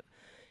look at,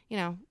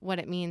 what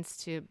it means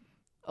to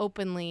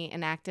openly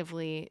and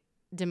actively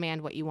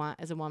demand what you want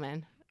as a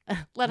woman,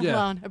 let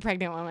alone a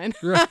pregnant woman.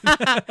 Right.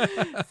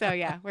 So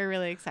yeah, we're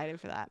really excited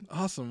for that.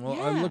 Awesome.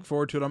 Well, I look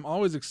forward to it. I'm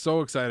always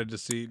so excited to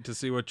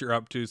see what you're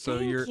up to. So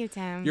Thank you,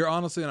 Tim. You're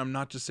honestly, and I'm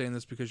not just saying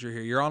this because you're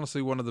here, you're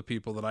honestly one of the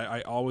people that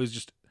I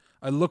always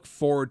I look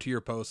forward to your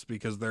posts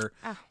because they're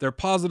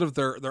positive,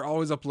 they're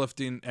always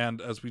uplifting, and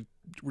as we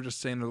were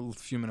just saying a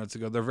few minutes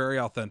ago, they're very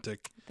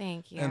authentic.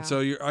 Thank you. And so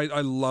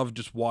I love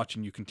just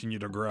watching you continue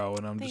to grow,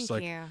 and I'm just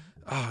like,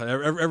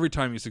 every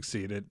time you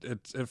succeed, it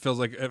feels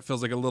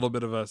like a little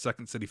bit of a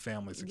Second City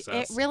family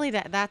success. It really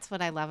that's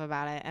what I love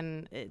about it,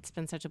 and it's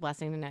been such a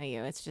blessing to know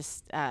you. It's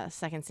just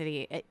Second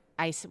City.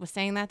 I was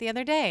saying that the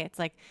other day. It's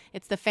like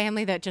it's the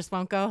family that just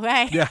won't go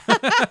away. Yeah.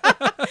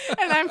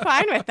 And I'm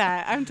fine with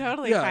that. I'm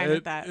totally fine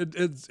with that.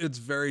 It's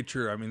very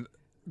true. I mean,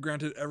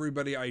 granted,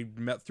 everybody I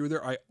met through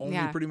there, I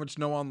only pretty much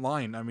know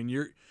online. I mean,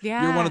 you're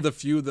one of the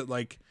few that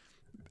like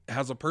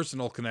has a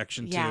personal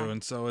connection to,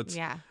 and so it's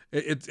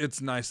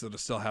nice that to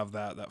still have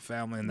that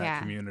family and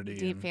that community,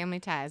 deep family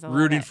ties.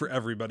 Rooting for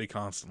everybody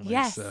constantly.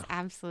 Yes,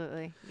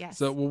 absolutely. Yes.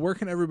 So, well, where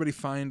can everybody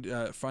find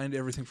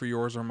everything for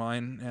Yours or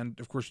Mine, and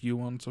of course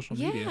you on social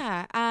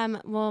media? Yeah.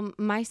 Well,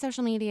 my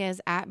social media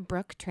is at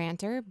Brooke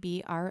Trantor,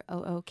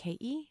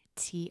 BROOKE.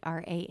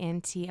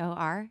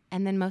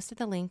 And then most of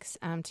the links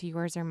to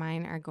Yours or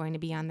Mine are going to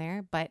be on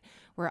there, but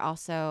we're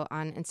also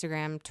on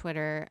Instagram,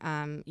 Twitter,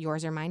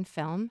 Yours or Mine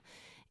Film,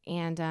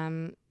 and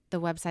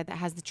the website that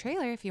has the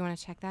trailer, if you want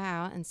to check that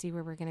out and see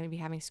where we're going to be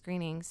having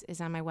screenings,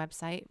 is on my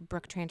website,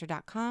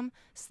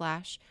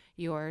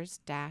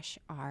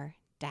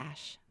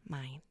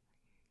 brooketrantor.com/yours-r-mine.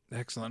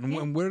 Excellent.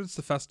 And where is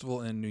the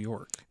festival in New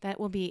York? That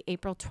will be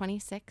April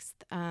 26th,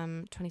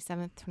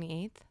 27th,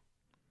 28th.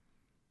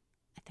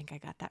 I think I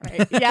got that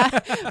right.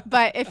 Yeah.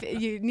 But if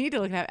you need to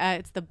look it up,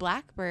 it's the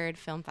Blackbird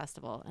Film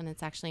Festival, and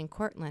it's actually in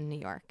Cortland, New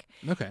York.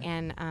 Okay.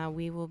 And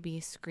we will be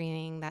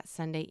screening that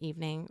Sunday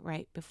evening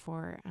right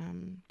before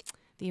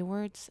the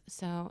awards.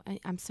 So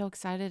I'm so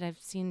excited. I've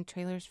seen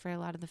trailers for a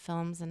lot of the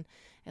films, and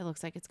it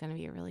looks like it's going to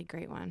be a really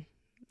great one.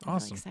 I'm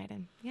awesome. Really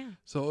excited. Yeah.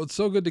 So it's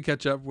so good to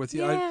catch up with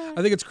you. Yeah.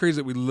 I think it's crazy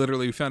that we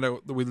literally found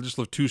out that we just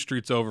live 2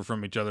 streets over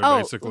from each other,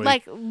 basically.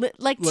 like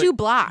 2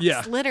 blocks,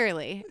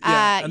 literally.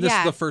 Yeah. And this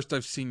is the first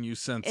I've seen you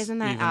since Isn't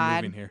that even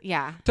odd? moving here.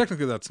 Yeah.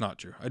 Technically, that's not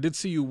true. I did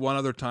see you one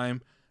other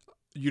time.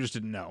 You just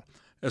didn't know.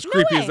 As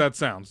creepy as that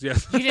sounds,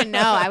 yes. You didn't know.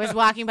 I was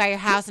walking by your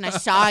house and I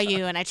saw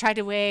you and I tried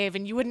to wave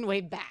and you wouldn't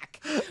wave back.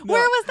 No,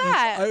 where was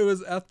that? I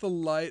was at the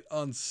light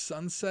on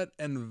Sunset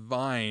and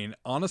Vine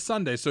on a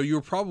Sunday, so you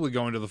were probably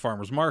going to the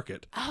farmer's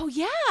market. Oh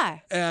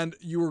yeah. And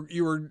you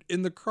were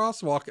in the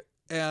crosswalk,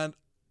 and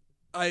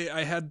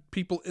I had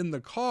people in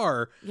the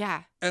car.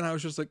 Yeah. And I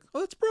was just like, oh,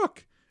 that's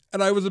Brooke.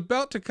 And I was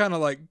about to kind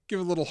of like give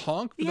a little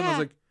honk, but then I was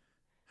like,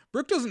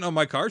 Brooke doesn't know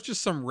my car. It's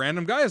just some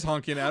random guy is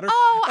honking at her.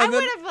 Oh, I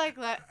would have like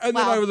that. And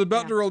then I was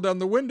about to roll down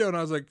the window, and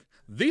I was like,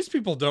 these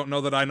people don't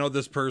know that I know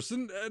this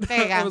person. And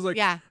there you go. I was like,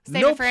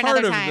 Save no it for part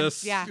another of time.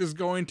 this is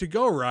going to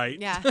go right.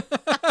 Yeah.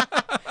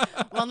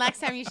 Well, next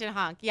time you should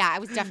honk. Yeah, I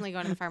was definitely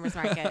going to the farmer's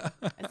market.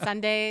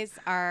 Sundays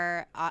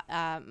are,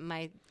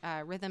 my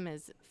rhythm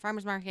is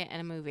farmer's market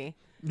and a movie.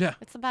 Yeah.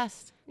 It's the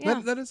best.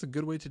 Yeah. That is a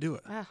good way to do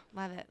it. Oh,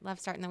 love it.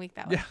 Love starting the week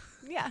that way.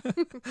 Yeah.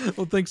 Yeah.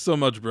 Well, thanks so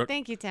much, Brooke.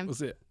 Thank you, Tim. We'll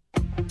see you.